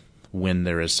media when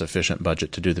there is sufficient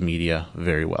budget to do the media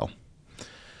very well.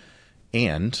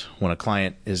 And when a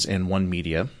client is in one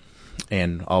media,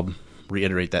 and I'll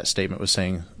reiterate that statement with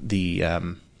saying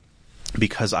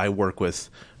because I work with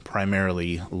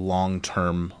primarily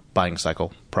long-term buying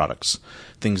cycle products,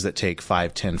 things that take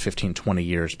 5, 10, 15, 20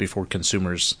 years before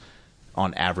consumers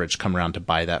on average come around to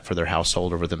buy that for their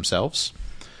household or for themselves.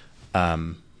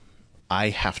 I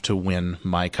have to win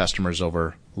my customers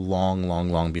over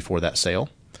long before that sale.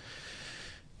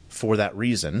 For that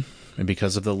reason, and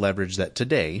because of the leverage that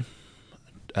today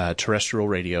terrestrial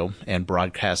radio and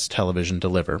broadcast television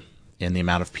deliver in the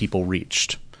amount of people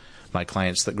reached, my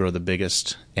clients that grow the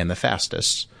biggest and the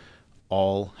fastest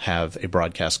all have a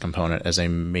broadcast component as a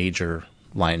major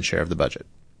lion's share of the budget.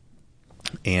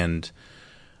 And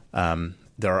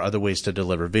there are other ways to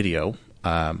deliver video.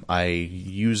 I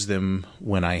use them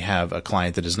when I have a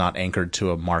client that is not anchored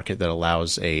to a market that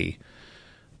allows a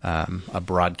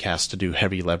broadcast to do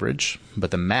heavy leverage.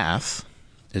 But the math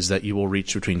is that you will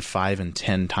reach between 5 and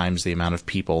 10 times the amount of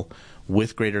people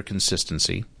with greater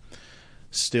consistency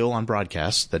still on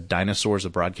broadcast, the dinosaurs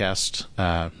of broadcast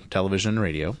television and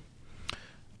radio,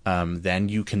 than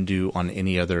you can do on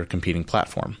any other competing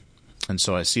platform. And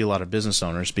so I see a lot of business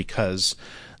owners, because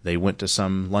they went to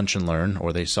some lunch and learn,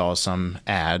 or they saw some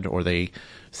ad, or they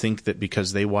think that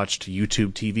because they watched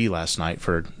YouTube TV last night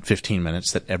for 15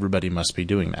 minutes that everybody must be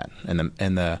doing that.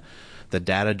 And the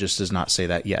data just does not say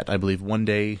that yet. I believe one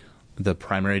day the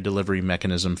primary delivery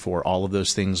mechanism for all of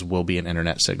those things will be an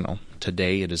internet signal.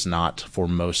 Today it is not for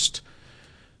most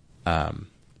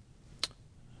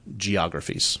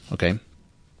geographies. Okay.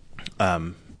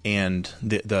 And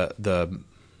the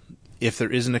if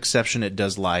there is an exception, it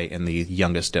does lie in the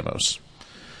youngest demos.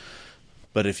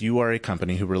 But if you are a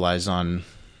company who relies on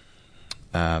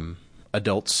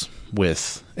adults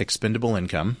with expendable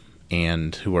income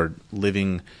and who are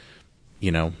living,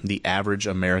 the average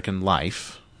American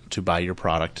life to buy your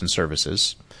product and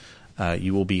services,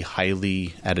 you will be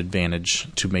highly at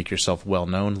advantage to make yourself well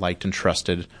known, liked, and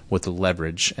trusted with the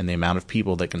leverage and the amount of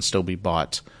people that can still be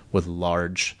bought with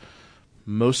large,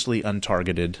 mostly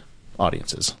untargeted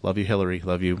audiences. Love you, Hillary.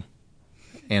 Love you,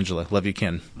 Angela. Love you,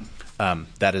 Ken.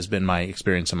 That has been my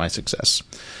experience and my success.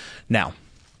 Now,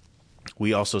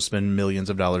 we also spend millions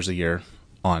of dollars a year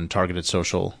on targeted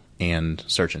social and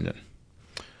search engine.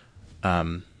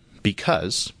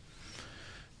 Because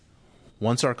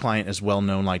once our client is well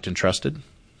known, liked, and trusted,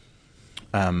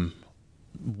 well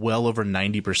over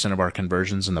 90% of our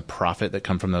conversions and the profit that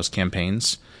come from those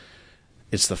campaigns,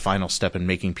 it's the final step in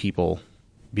making people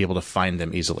be able to find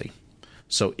them easily.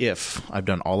 So if I've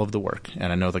done all of the work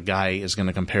and I know the guy is going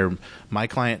to compare my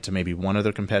client to maybe one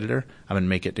other competitor, I'm going to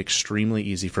make it extremely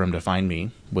easy for him to find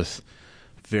me with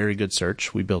very good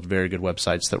search. We build very good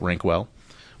websites that rank well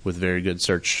with very good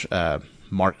search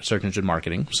engine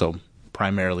marketing, so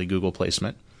primarily Google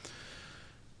placement.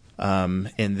 And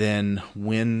then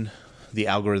when the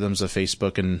algorithms of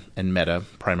Facebook and Meta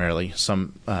primarily,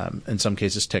 some in some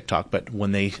cases TikTok, but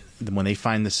when they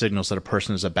find the signals that a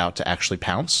person is about to actually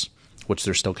pounce, which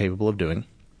they're still capable of doing,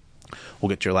 we'll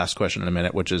get to your last question in a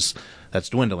minute, which is that's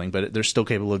dwindling, but they're still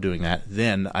capable of doing that.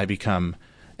 Then I become,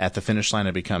 at the finish line,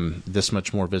 I become this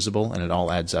much more visible, and it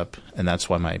all adds up. And that's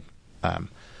why my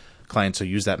clients who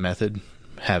use that method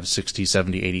have 60,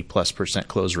 70, 80+%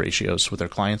 close ratios with their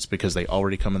clients, because they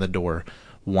already come in the door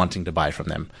wanting to buy from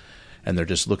them. And they're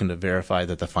just looking to verify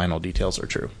that the final details are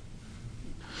true.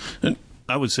 And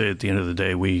I would say at the end of the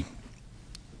day, we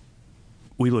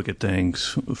look at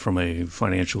things from a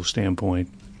financial standpoint.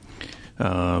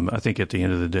 I think at the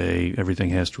end of the day, everything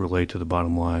has to relate to the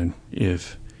bottom line.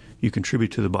 If you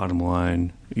contribute to the bottom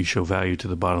line, you show value to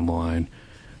the bottom line,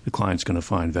 the client's going to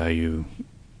find value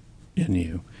in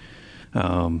you.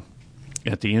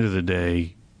 At the end of the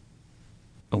day,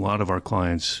 a lot of our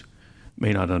clients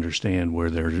may not understand where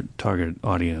their target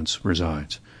audience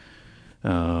resides.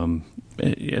 I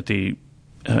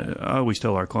always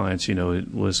tell our clients,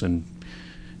 listen,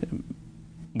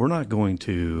 we're not going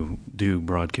to do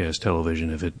broadcast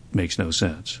television if it makes no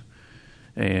sense.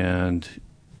 And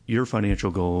your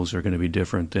financial goals are going to be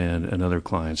different than another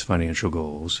client's financial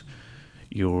goals.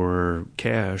 Your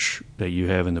cash that you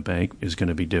have in the bank is going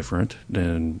to be different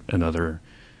than another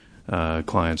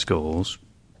client's goals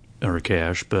or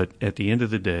cash. But at the end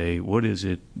of the day, what is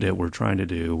it that we're trying to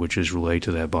do, which is relate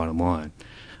to that bottom line?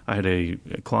 I had a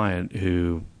client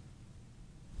who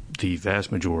the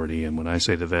vast majority, and when I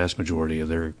say the vast majority of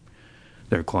their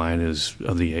client is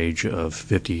of the age of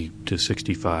 50 to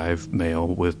 65, male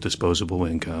with disposable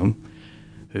income,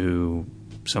 who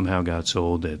somehow got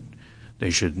sold that they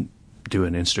should do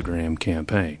an Instagram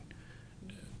campaign.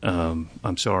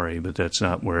 I'm sorry, but that's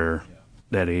not where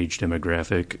that age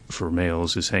demographic for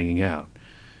males is hanging out.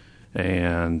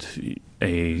 And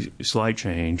a slight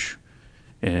change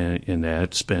in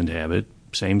that spend habit,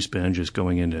 same spend, just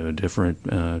going into a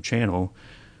different channel,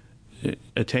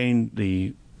 attain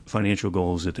the financial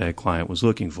goals that client was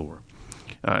looking for.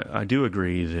 I do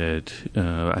agree that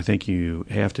I think you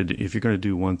have to, if you're going to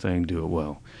do one thing, do it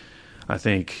well. I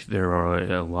think there are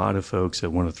a lot of folks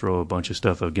that want to throw a bunch of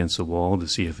stuff against the wall to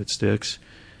see if it sticks.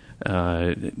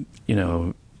 There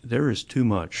is too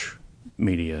much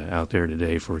media out there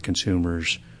today for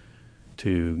consumers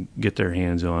to get their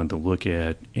hands on, to look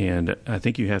at, and I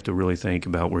think you have to really think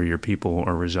about where your people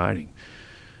are residing.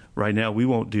 Right now, we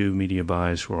won't do media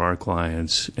buys for our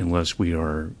clients unless we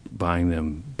are buying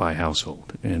them by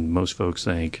household. And most folks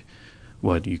think,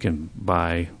 what, you can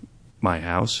buy my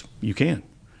house? You can.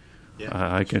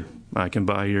 Yeah, I can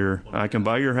buy your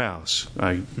house.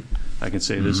 I can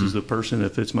say this is the person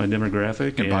that fits my demographic.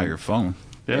 You can buy your phone.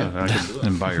 Yeah, I can do it.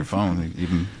 And buy your phone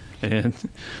even. And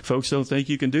folks don't think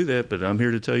you can do that, but I'm here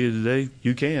to tell you today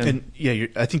you can. And yeah,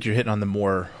 I think you're hitting on the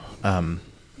more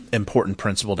important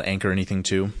principle to anchor anything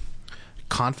to.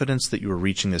 Confidence that you are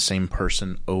reaching the same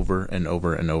person over and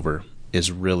over and over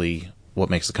is really what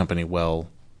makes the company what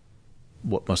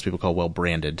most people call well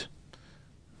branded,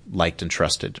 liked and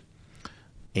trusted.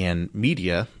 And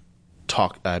media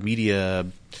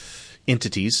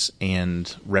entities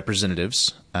and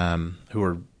representatives who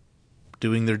are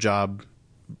doing their job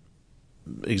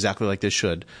exactly like they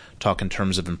should talk in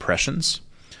terms of impressions.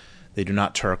 They do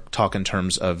not talk in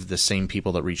terms of the same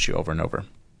people that reach you over and over.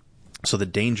 So the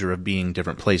danger of being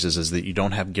different places is that you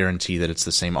don't have guarantee that it's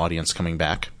the same audience coming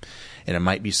back. And it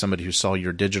might be somebody who saw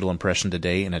your digital impression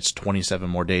today, and it's 27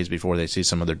 more days before they see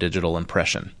some other digital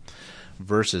impression.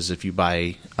 Versus if you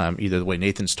buy either the way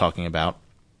Nathan's talking about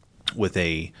with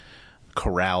a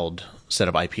corralled set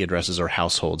of IP addresses or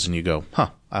households, and you go, I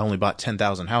only bought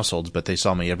 10,000 households, but they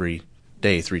saw me every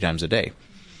day, 3 times a day.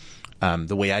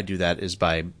 The way I do that is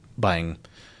by buying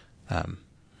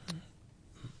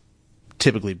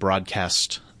typically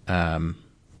broadcast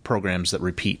programs that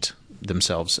repeat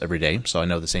themselves every day. So I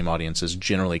know the same audience is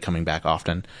generally coming back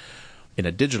often. In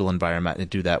a digital environment, I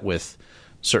do that with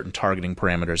certain targeting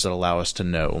parameters that allow us to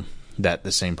know that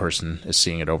the same person is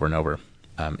seeing it over and over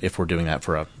if we're doing that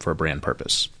for a brand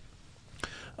purpose.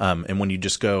 And when you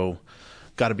just go,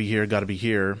 got to be here,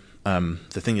 the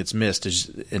thing that's missed is,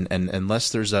 and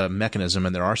unless there's a mechanism,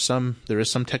 and there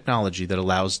is some technology that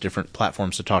allows different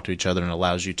platforms to talk to each other and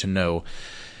allows you to know,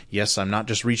 yes, I'm not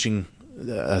just reaching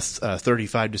a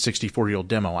 35 to 64-year-old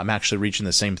demo. I'm actually reaching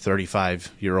the same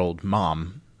 35-year-old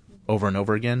mom over and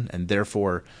over again, and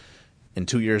therefore in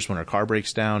 2 years when her car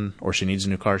breaks down or she needs a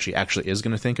new car, she actually is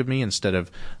going to think of me instead of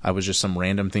I was just some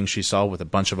random thing she saw with a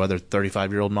bunch of other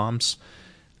 35-year-old moms.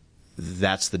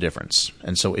 That's the difference.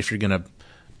 And so if you're going to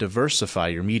diversify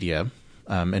your media,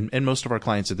 And most of our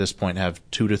clients at this point have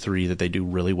 2 to 3 that they do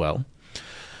really well.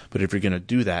 But if you're going to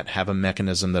do that, have a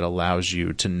mechanism that allows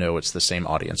you to know it's the same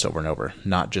audience over and over,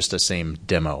 not just the same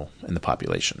demo in the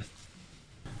population.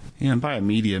 Yeah, and by a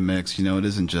media mix, it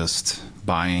isn't just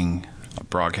buying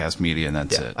broadcast media and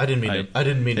that's it. I didn't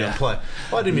mean to imply.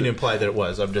 Well, I didn't mean to imply that it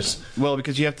was. I'm just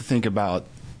because you have to think about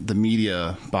the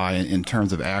media buy in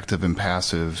terms of active and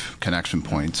passive connection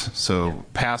points. So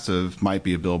passive might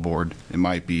be a billboard, it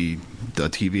might be a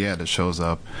TV ad that shows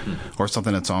up, or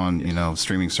something that's on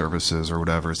streaming services or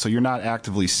whatever. So you're not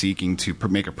actively seeking to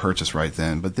make a purchase right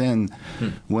then. But then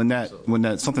when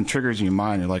that something triggers in your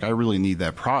mind, you're like, I really need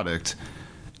that product.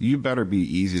 You better be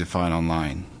easy to find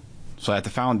online. So at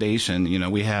the foundation,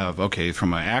 we have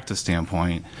from an active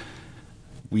standpoint,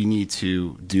 we need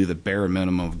to do the bare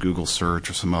minimum of Google search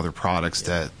or some other products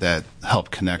that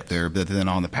help connect there. But then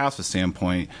on the passive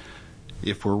standpoint,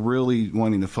 if we're really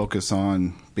wanting to focus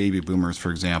on baby boomers,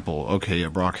 for example, a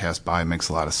broadcast buy makes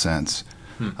a lot of sense.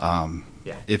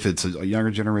 If it's a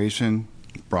younger generation,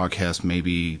 broadcast may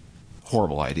be a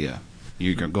horrible idea.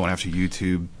 You're going after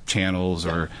YouTube channels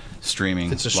or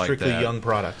streaming. It's a strictly young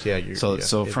product.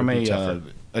 So from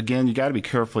again, you got to be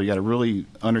careful. You got to really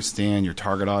understand your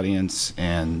target audience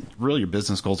and really your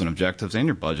business goals and objectives and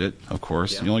your budget, of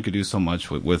course. You only can do so much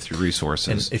with your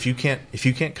resources. And if you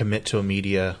can't commit to a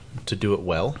media to do it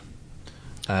well,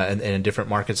 and in different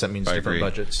markets, that means different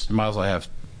budgets. You might as well have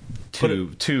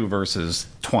two versus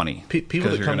 20.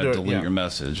 People that come to dilute your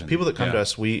message. People that come to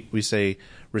us, we say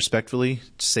respectfully,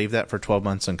 save that for 12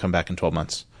 months and come back in 12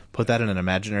 months. Put that in an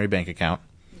imaginary bank account.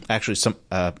 Actually,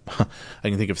 I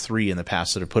can think of 3 in the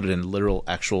past that have put it in literal,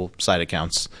 actual side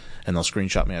accounts, and they'll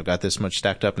screenshot me. I've got this much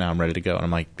stacked up now. I'm ready to go. And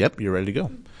I'm like, yep, you're ready to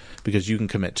go, because you can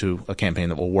commit to a campaign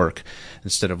that will work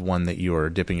instead of one that you're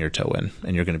dipping your toe in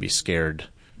and you're going to be scared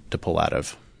to pull out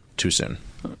of too soon.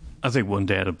 I think one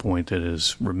data point that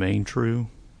has remained true,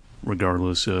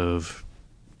 regardless of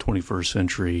 21st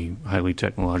century highly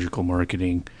technological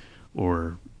marketing,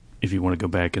 or if you want to go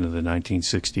back into the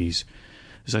 1960s,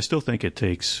 is I still think it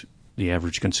takes the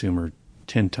average consumer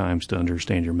 10 times to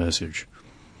understand your message.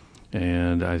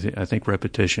 And I think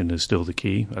repetition is still the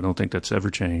key. I don't think that's ever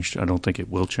changed. I don't think it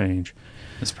will change.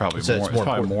 It's probably more. It's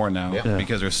probably more now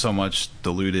because there's so much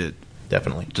diluted,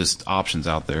 just options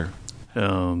out there.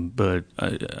 But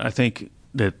I think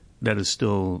that is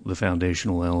still the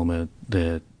foundational element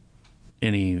that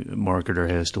any marketer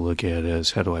has to look at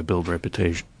as, how do I build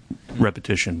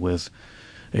repetition with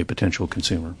a potential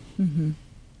consumer? Mm-hmm.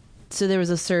 So there was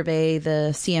a survey,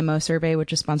 the CMO survey,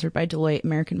 which is sponsored by Deloitte,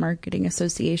 American Marketing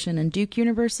Association, and Duke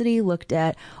University, looked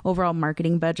at overall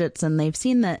marketing budgets, and they've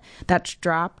seen that that's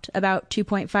dropped about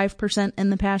 2.5% in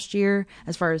the past year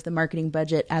as far as the marketing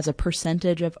budget as a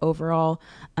percentage of overall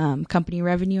company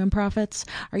revenue and profits.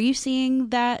 Are you seeing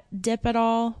that dip at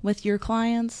all with your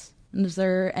clients? And is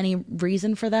there any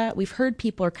reason for that? We've heard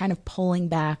people are kind of pulling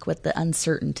back with the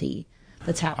uncertainty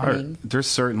that's happening. There's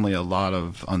certainly a lot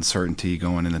of uncertainty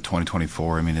going into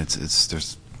 2024. I mean,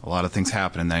 there's a lot of things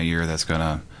happening that year that's going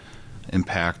to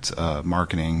impact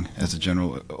marketing as a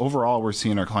general. Overall, we're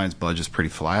seeing our clients' budgets pretty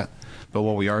flat, but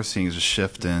what we are seeing is a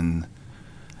shift in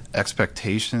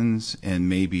expectations and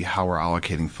maybe how we're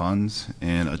allocating funds,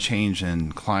 and a change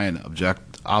in client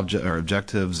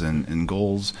objectives and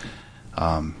goals,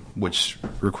 which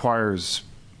requires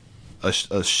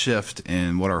a shift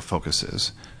in what our focus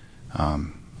is.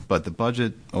 But the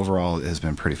budget overall has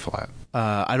been pretty flat.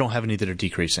 I don't have any that are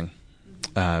decreasing.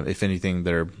 If anything,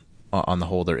 they're on the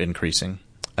whole, they're increasing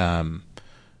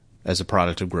as a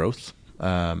product of growth.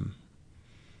 And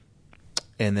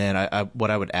then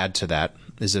what I would add to that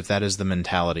is, if that is the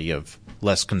mentality of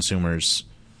less consumers,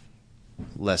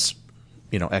 less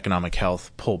economic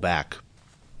health, pull back,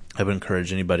 I would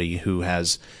encourage anybody who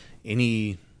has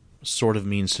any sort of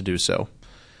means to do so,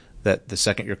 that the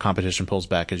second your competition pulls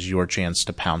back is your chance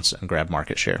to pounce and grab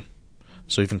market share.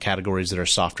 So even categories that are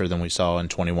softer than we saw in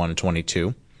 21 and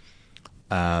 22,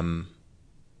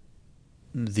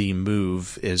 the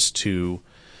move is to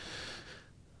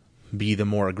be the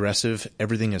more aggressive.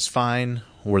 Everything is fine.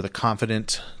 We're the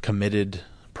confident, committed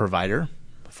provider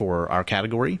for our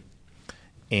category.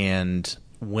 And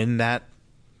when that,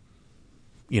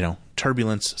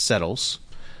 turbulence settles,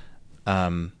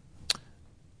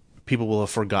 people will have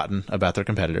forgotten about their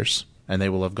competitors, and they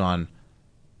will have gone,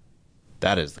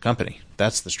 that is the company.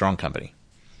 That's the strong company.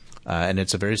 And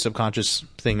it's a very subconscious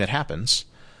thing that happens.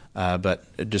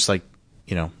 But just like,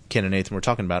 Ken and Nathan were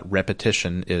talking about,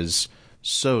 repetition is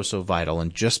so vital.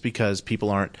 And just because people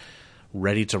aren't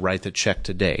ready to write the check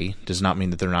today does not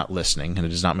mean that they're not listening, and it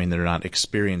does not mean that they're not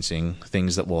experiencing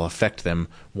things that will affect them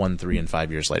 1, 3, and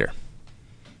 5 years later.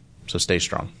 So stay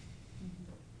strong.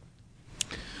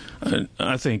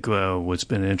 I think what's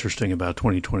been interesting about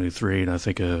 2023, and I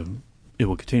think it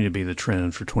will continue to be the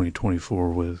trend for 2024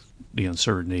 with the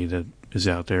uncertainty that is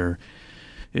out there,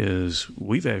 is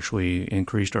we've actually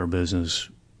increased our business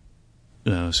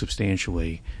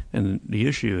substantially. And the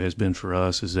issue has been for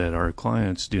us is that our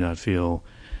clients do not feel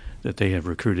that they have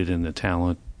recruited in the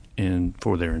talent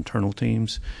for their internal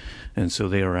teams. And so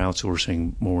they are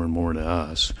outsourcing more and more to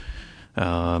us.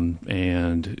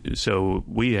 And so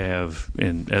we have,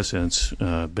 in essence,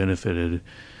 benefited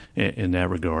in that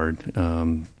regard.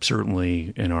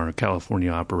 Certainly in our California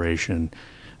operation,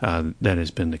 that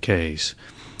has been the case.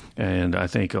 And I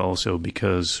think also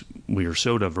because we are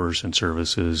so diverse in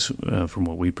services from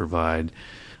what we provide,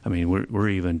 I mean, we're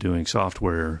even doing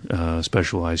software,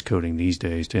 specialized coding these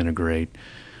days to integrate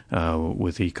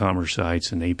with e-commerce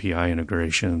sites and API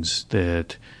integrations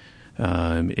that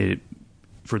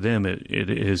for them, it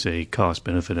is a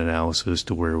cost-benefit analysis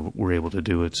to where we're able to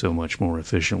do it so much more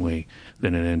efficiently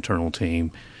than an internal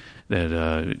team.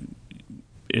 That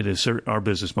it is our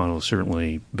business model has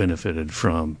certainly benefited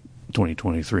from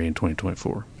 2023 and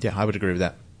 2024. Yeah, I would agree with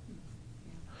that.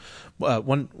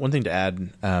 One thing to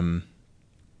add, I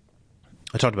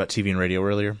talked about TV and radio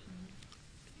earlier.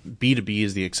 B2B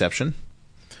is the exception.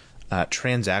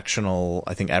 Transactional,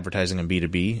 I think, advertising in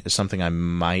B2B is something I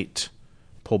might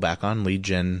pull back on. Lead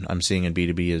gen I'm seeing in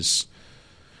B2B is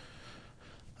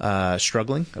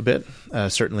struggling a bit,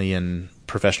 certainly in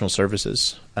professional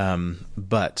services.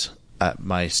 But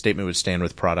my statement would stand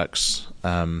with products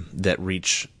that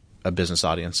reach a business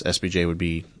audience. SBJ would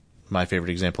be my favorite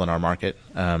example in our market.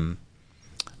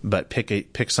 But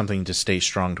pick something to stay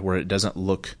strong to where it doesn't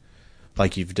look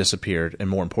like you've disappeared, and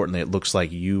more importantly, it looks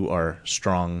like you are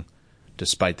strong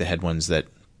despite the headwinds that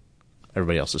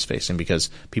everybody else is facing,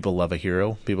 because people love a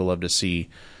hero. People love to see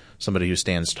somebody who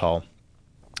stands tall,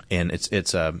 and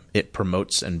it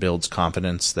promotes and builds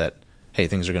confidence that, hey,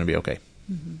 things are going to be okay.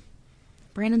 Mm-hmm.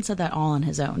 Brandon said that all on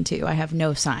his own too. I have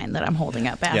no sign that I'm holding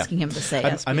up asking him to say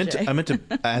SBJ. I meant to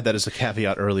add that as a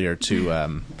caveat earlier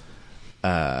to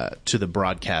the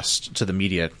broadcast, to the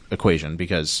media equation,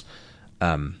 because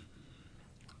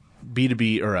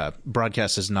B2B or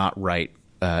broadcast is not right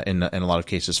in a lot of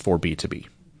cases for B2B.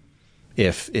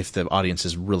 If the audience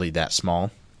is really that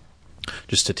small,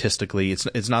 just statistically,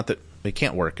 it's not that it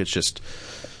can't work. It's just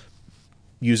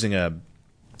using a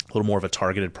little more of a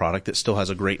targeted product that still has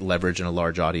a great leverage in a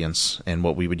large audience, and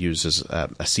what we would use is a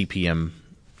CPM,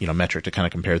 metric to kind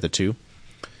of compare the two.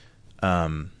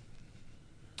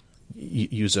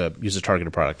 Use a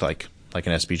targeted product like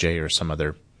an SBJ or some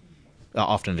other.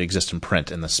 Often it exists in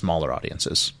print in the smaller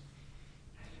audiences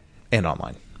and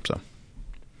online. So,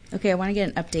 okay, I want to get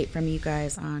an update from you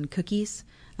guys on cookies,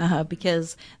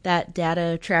 because that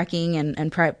data tracking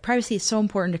and privacy is so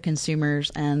important to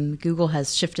consumers, and Google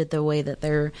has shifted the way that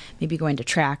they're maybe going to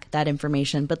track that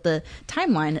information. But the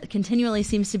timeline continually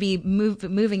seems to be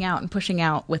moving out and pushing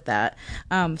out with that.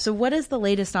 So what is the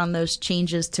latest on those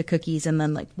changes to cookies, and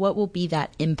then what will be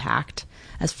that impact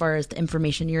as far as the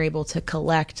information you're able to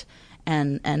collect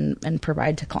and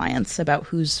provide to clients about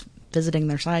who's visiting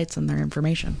their sites and their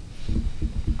information?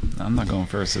 I'm not going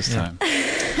first this time.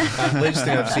 The latest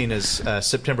thing I've seen is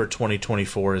September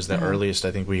 2024 is the earliest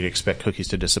I think we'd expect cookies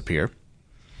to disappear.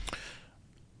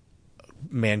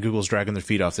 Man, Google's dragging their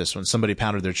feet off this one. Somebody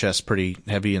pounded their chest pretty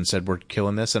heavy and said, we're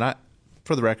killing this. And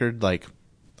for the record, I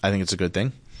think it's a good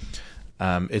thing.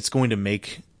 It's going to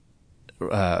make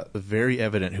very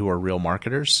evident who are real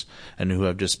marketers and who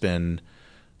have just been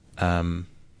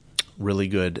really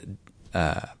good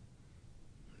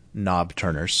knob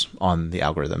turners on the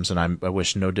algorithms. And I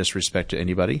wish no disrespect to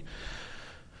anybody,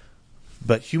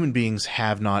 but human beings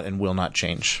have not and will not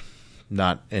change,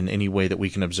 not in any way that we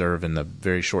can observe in the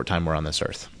very short time we're on this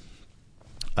earth,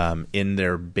 in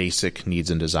their basic needs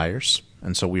and desires.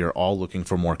 And so we are all looking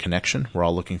for more connection. We're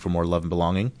all looking for more love and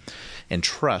belonging, and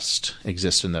trust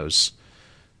exists in those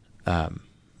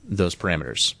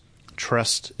parameters.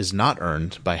 Trust is not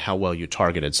earned by how well you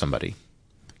targeted somebody.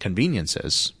 Convenience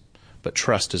is, but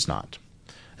trust is not.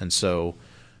 And so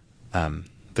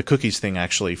the cookies thing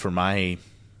actually for my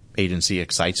agency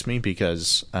excites me,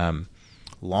 because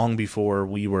long before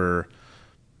we were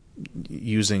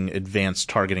using advanced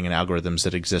targeting and algorithms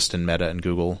that exist in Meta and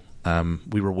Google,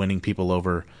 we were winning people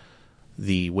over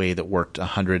the way that worked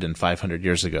 100 and 500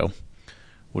 years ago,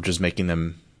 which is making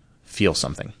them feel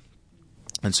something.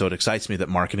 And so it excites me that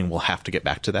marketing will have to get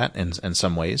back to that in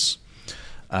some ways.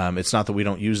 It's not that we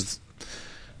don't use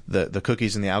the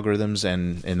cookies and the algorithms,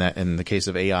 and in the case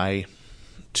of AI,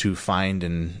 to find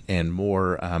and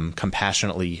more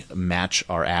compassionately match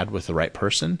our ad with the right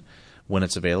person when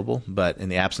it's available. But in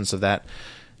the absence of that,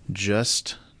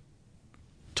 just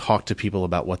talk to people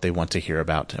about what they want to hear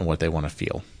about and what they want to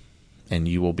feel. And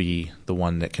you will be the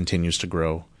one that continues to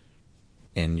grow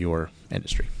in your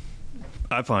industry.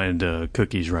 I find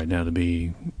cookies right now to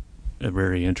be a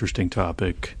very interesting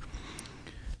topic.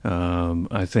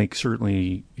 I think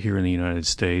certainly here in the United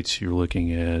States, you're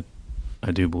looking at,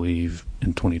 I do believe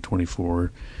in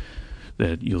 2024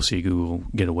 that you'll see Google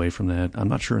get away from that. I'm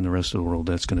not sure in the rest of the world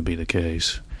that's going to be the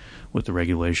case with the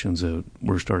regulations that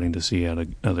we're starting to see out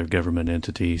of other government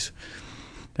entities.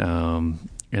 And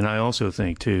I also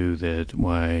think, too, that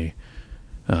why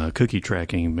cookie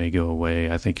tracking may go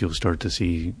away, I think you'll start to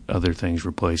see other things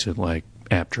replace it, like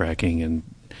app tracking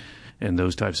and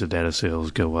those types of data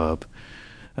sales go up.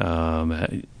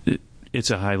 It's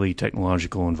a highly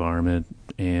technological environment,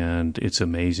 and it's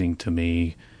amazing to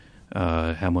me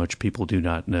how much people do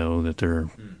not know that their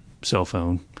cell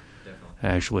phone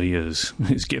actually is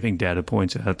giving data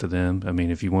points out to them. I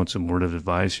mean, if you want some word of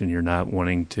advice and you're not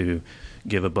wanting to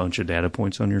give a bunch of data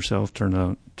points on yourself,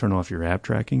 turn off your app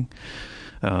tracking.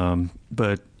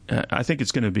 But I think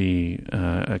it's going to be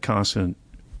a constant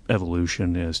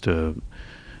evolution as to,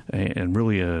 and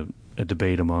really a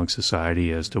debate among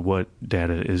society as to what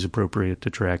data is appropriate to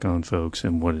track on folks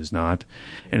and what is not.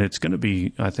 And it's going to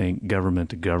be, I think,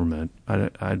 government to government.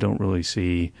 I don't really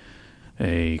see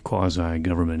a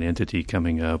quasi-government entity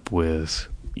coming up with,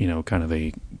 kind of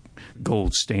a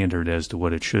gold standard as to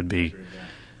what it should be.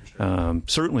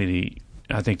 Certainly,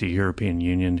 I think the European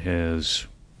Union is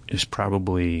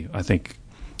probably, I think,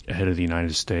 ahead of the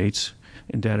United States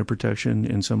in data protection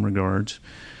in some regards.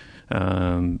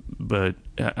 But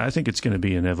I think it's going to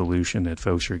be an evolution that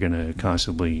folks are going to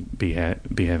constantly be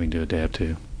having to adapt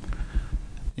to.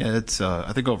 Yeah, it's.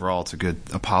 I think overall it's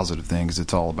a positive thing because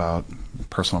it's all about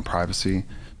personal privacy.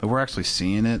 But we're actually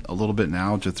seeing it a little bit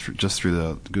now just through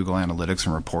the Google Analytics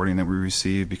and reporting that we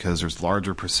receive, because there's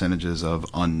larger percentages of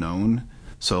unknown.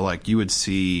 So like you would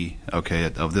see,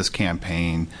 okay, of this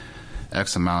campaign,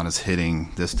 X amount is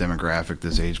hitting this demographic,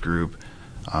 this age group,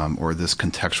 or this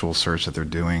contextual search that they're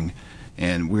doing.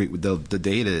 And the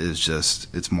data is just,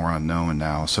 it's more unknown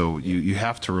now. So you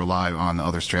have to rely on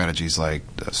other strategies like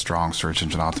strong search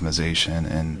engine optimization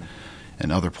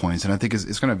and other points. And I think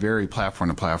it's going to vary platform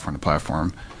to platform to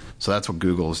platform. So that's what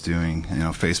Google is doing.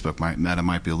 Facebook Meta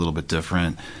might be a little bit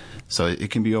different. So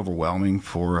it can be overwhelming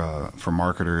for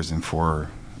marketers and for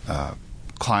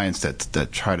clients that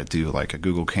try to do like a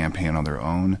Google campaign on their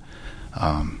own.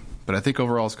 But I think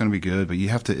overall it's going to be good. But you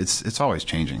have to. It's always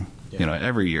changing. Yeah.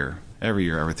 Every year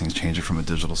everything's changing from a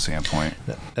digital standpoint.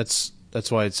 That's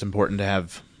why it's important to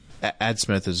have.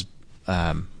 ADsmith is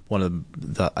one of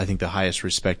I think the highest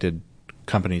respected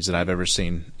companies that I've ever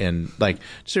seen. And like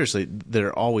seriously,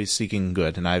 they're always seeking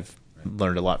good. And I've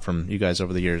learned a lot from you guys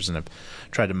over the years, and I've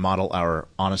tried to model our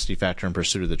honesty factor in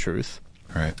pursuit of the truth.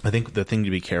 Right. I think the thing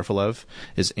to be careful of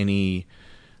is any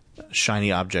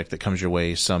shiny object that comes your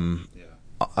way.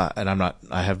 And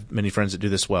I have many friends that do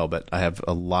this well, but I have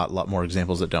a lot more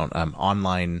examples that don't.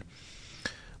 Online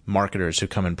marketers who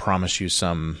come and promise you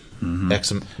some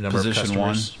X number Position of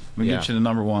customers. We get you to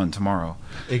number one tomorrow.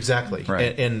 Exactly.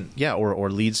 Right. And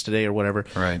or leads today or whatever.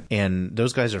 Right. And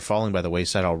those guys are falling by the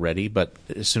wayside already, but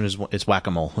as soon as it's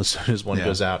whack-a-mole, as soon as one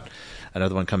goes out,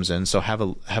 another one comes in. So have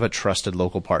a trusted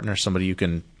local partner, somebody you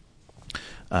can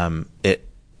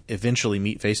eventually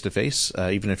meet face to face,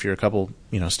 even if you're a couple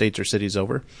states or cities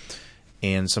over,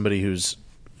 and somebody who's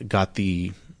got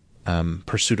the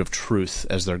pursuit of truth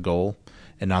as their goal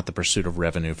and not the pursuit of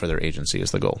revenue for their agency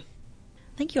as the goal.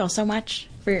 Thank you all so much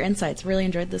for your insights. Really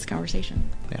enjoyed this conversation.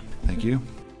 Yeah. Thank you.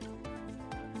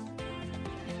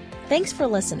 Thanks for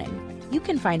listening. You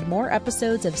can find more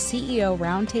episodes of CEO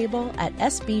Roundtable at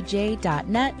sbj.net/CEO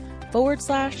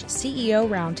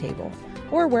Roundtable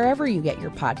or wherever you get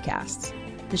your podcasts.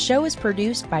 The show is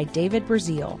produced by David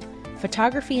Brazil.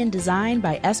 Photography and design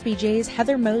by SBJ's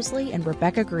Heather Mosley and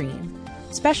Rebecca Green.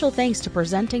 Special thanks to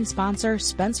presenting sponsor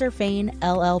Spencer Fane,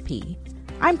 LLP.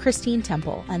 I'm Christine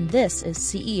Temple, and this is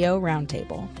CEO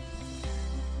Roundtable.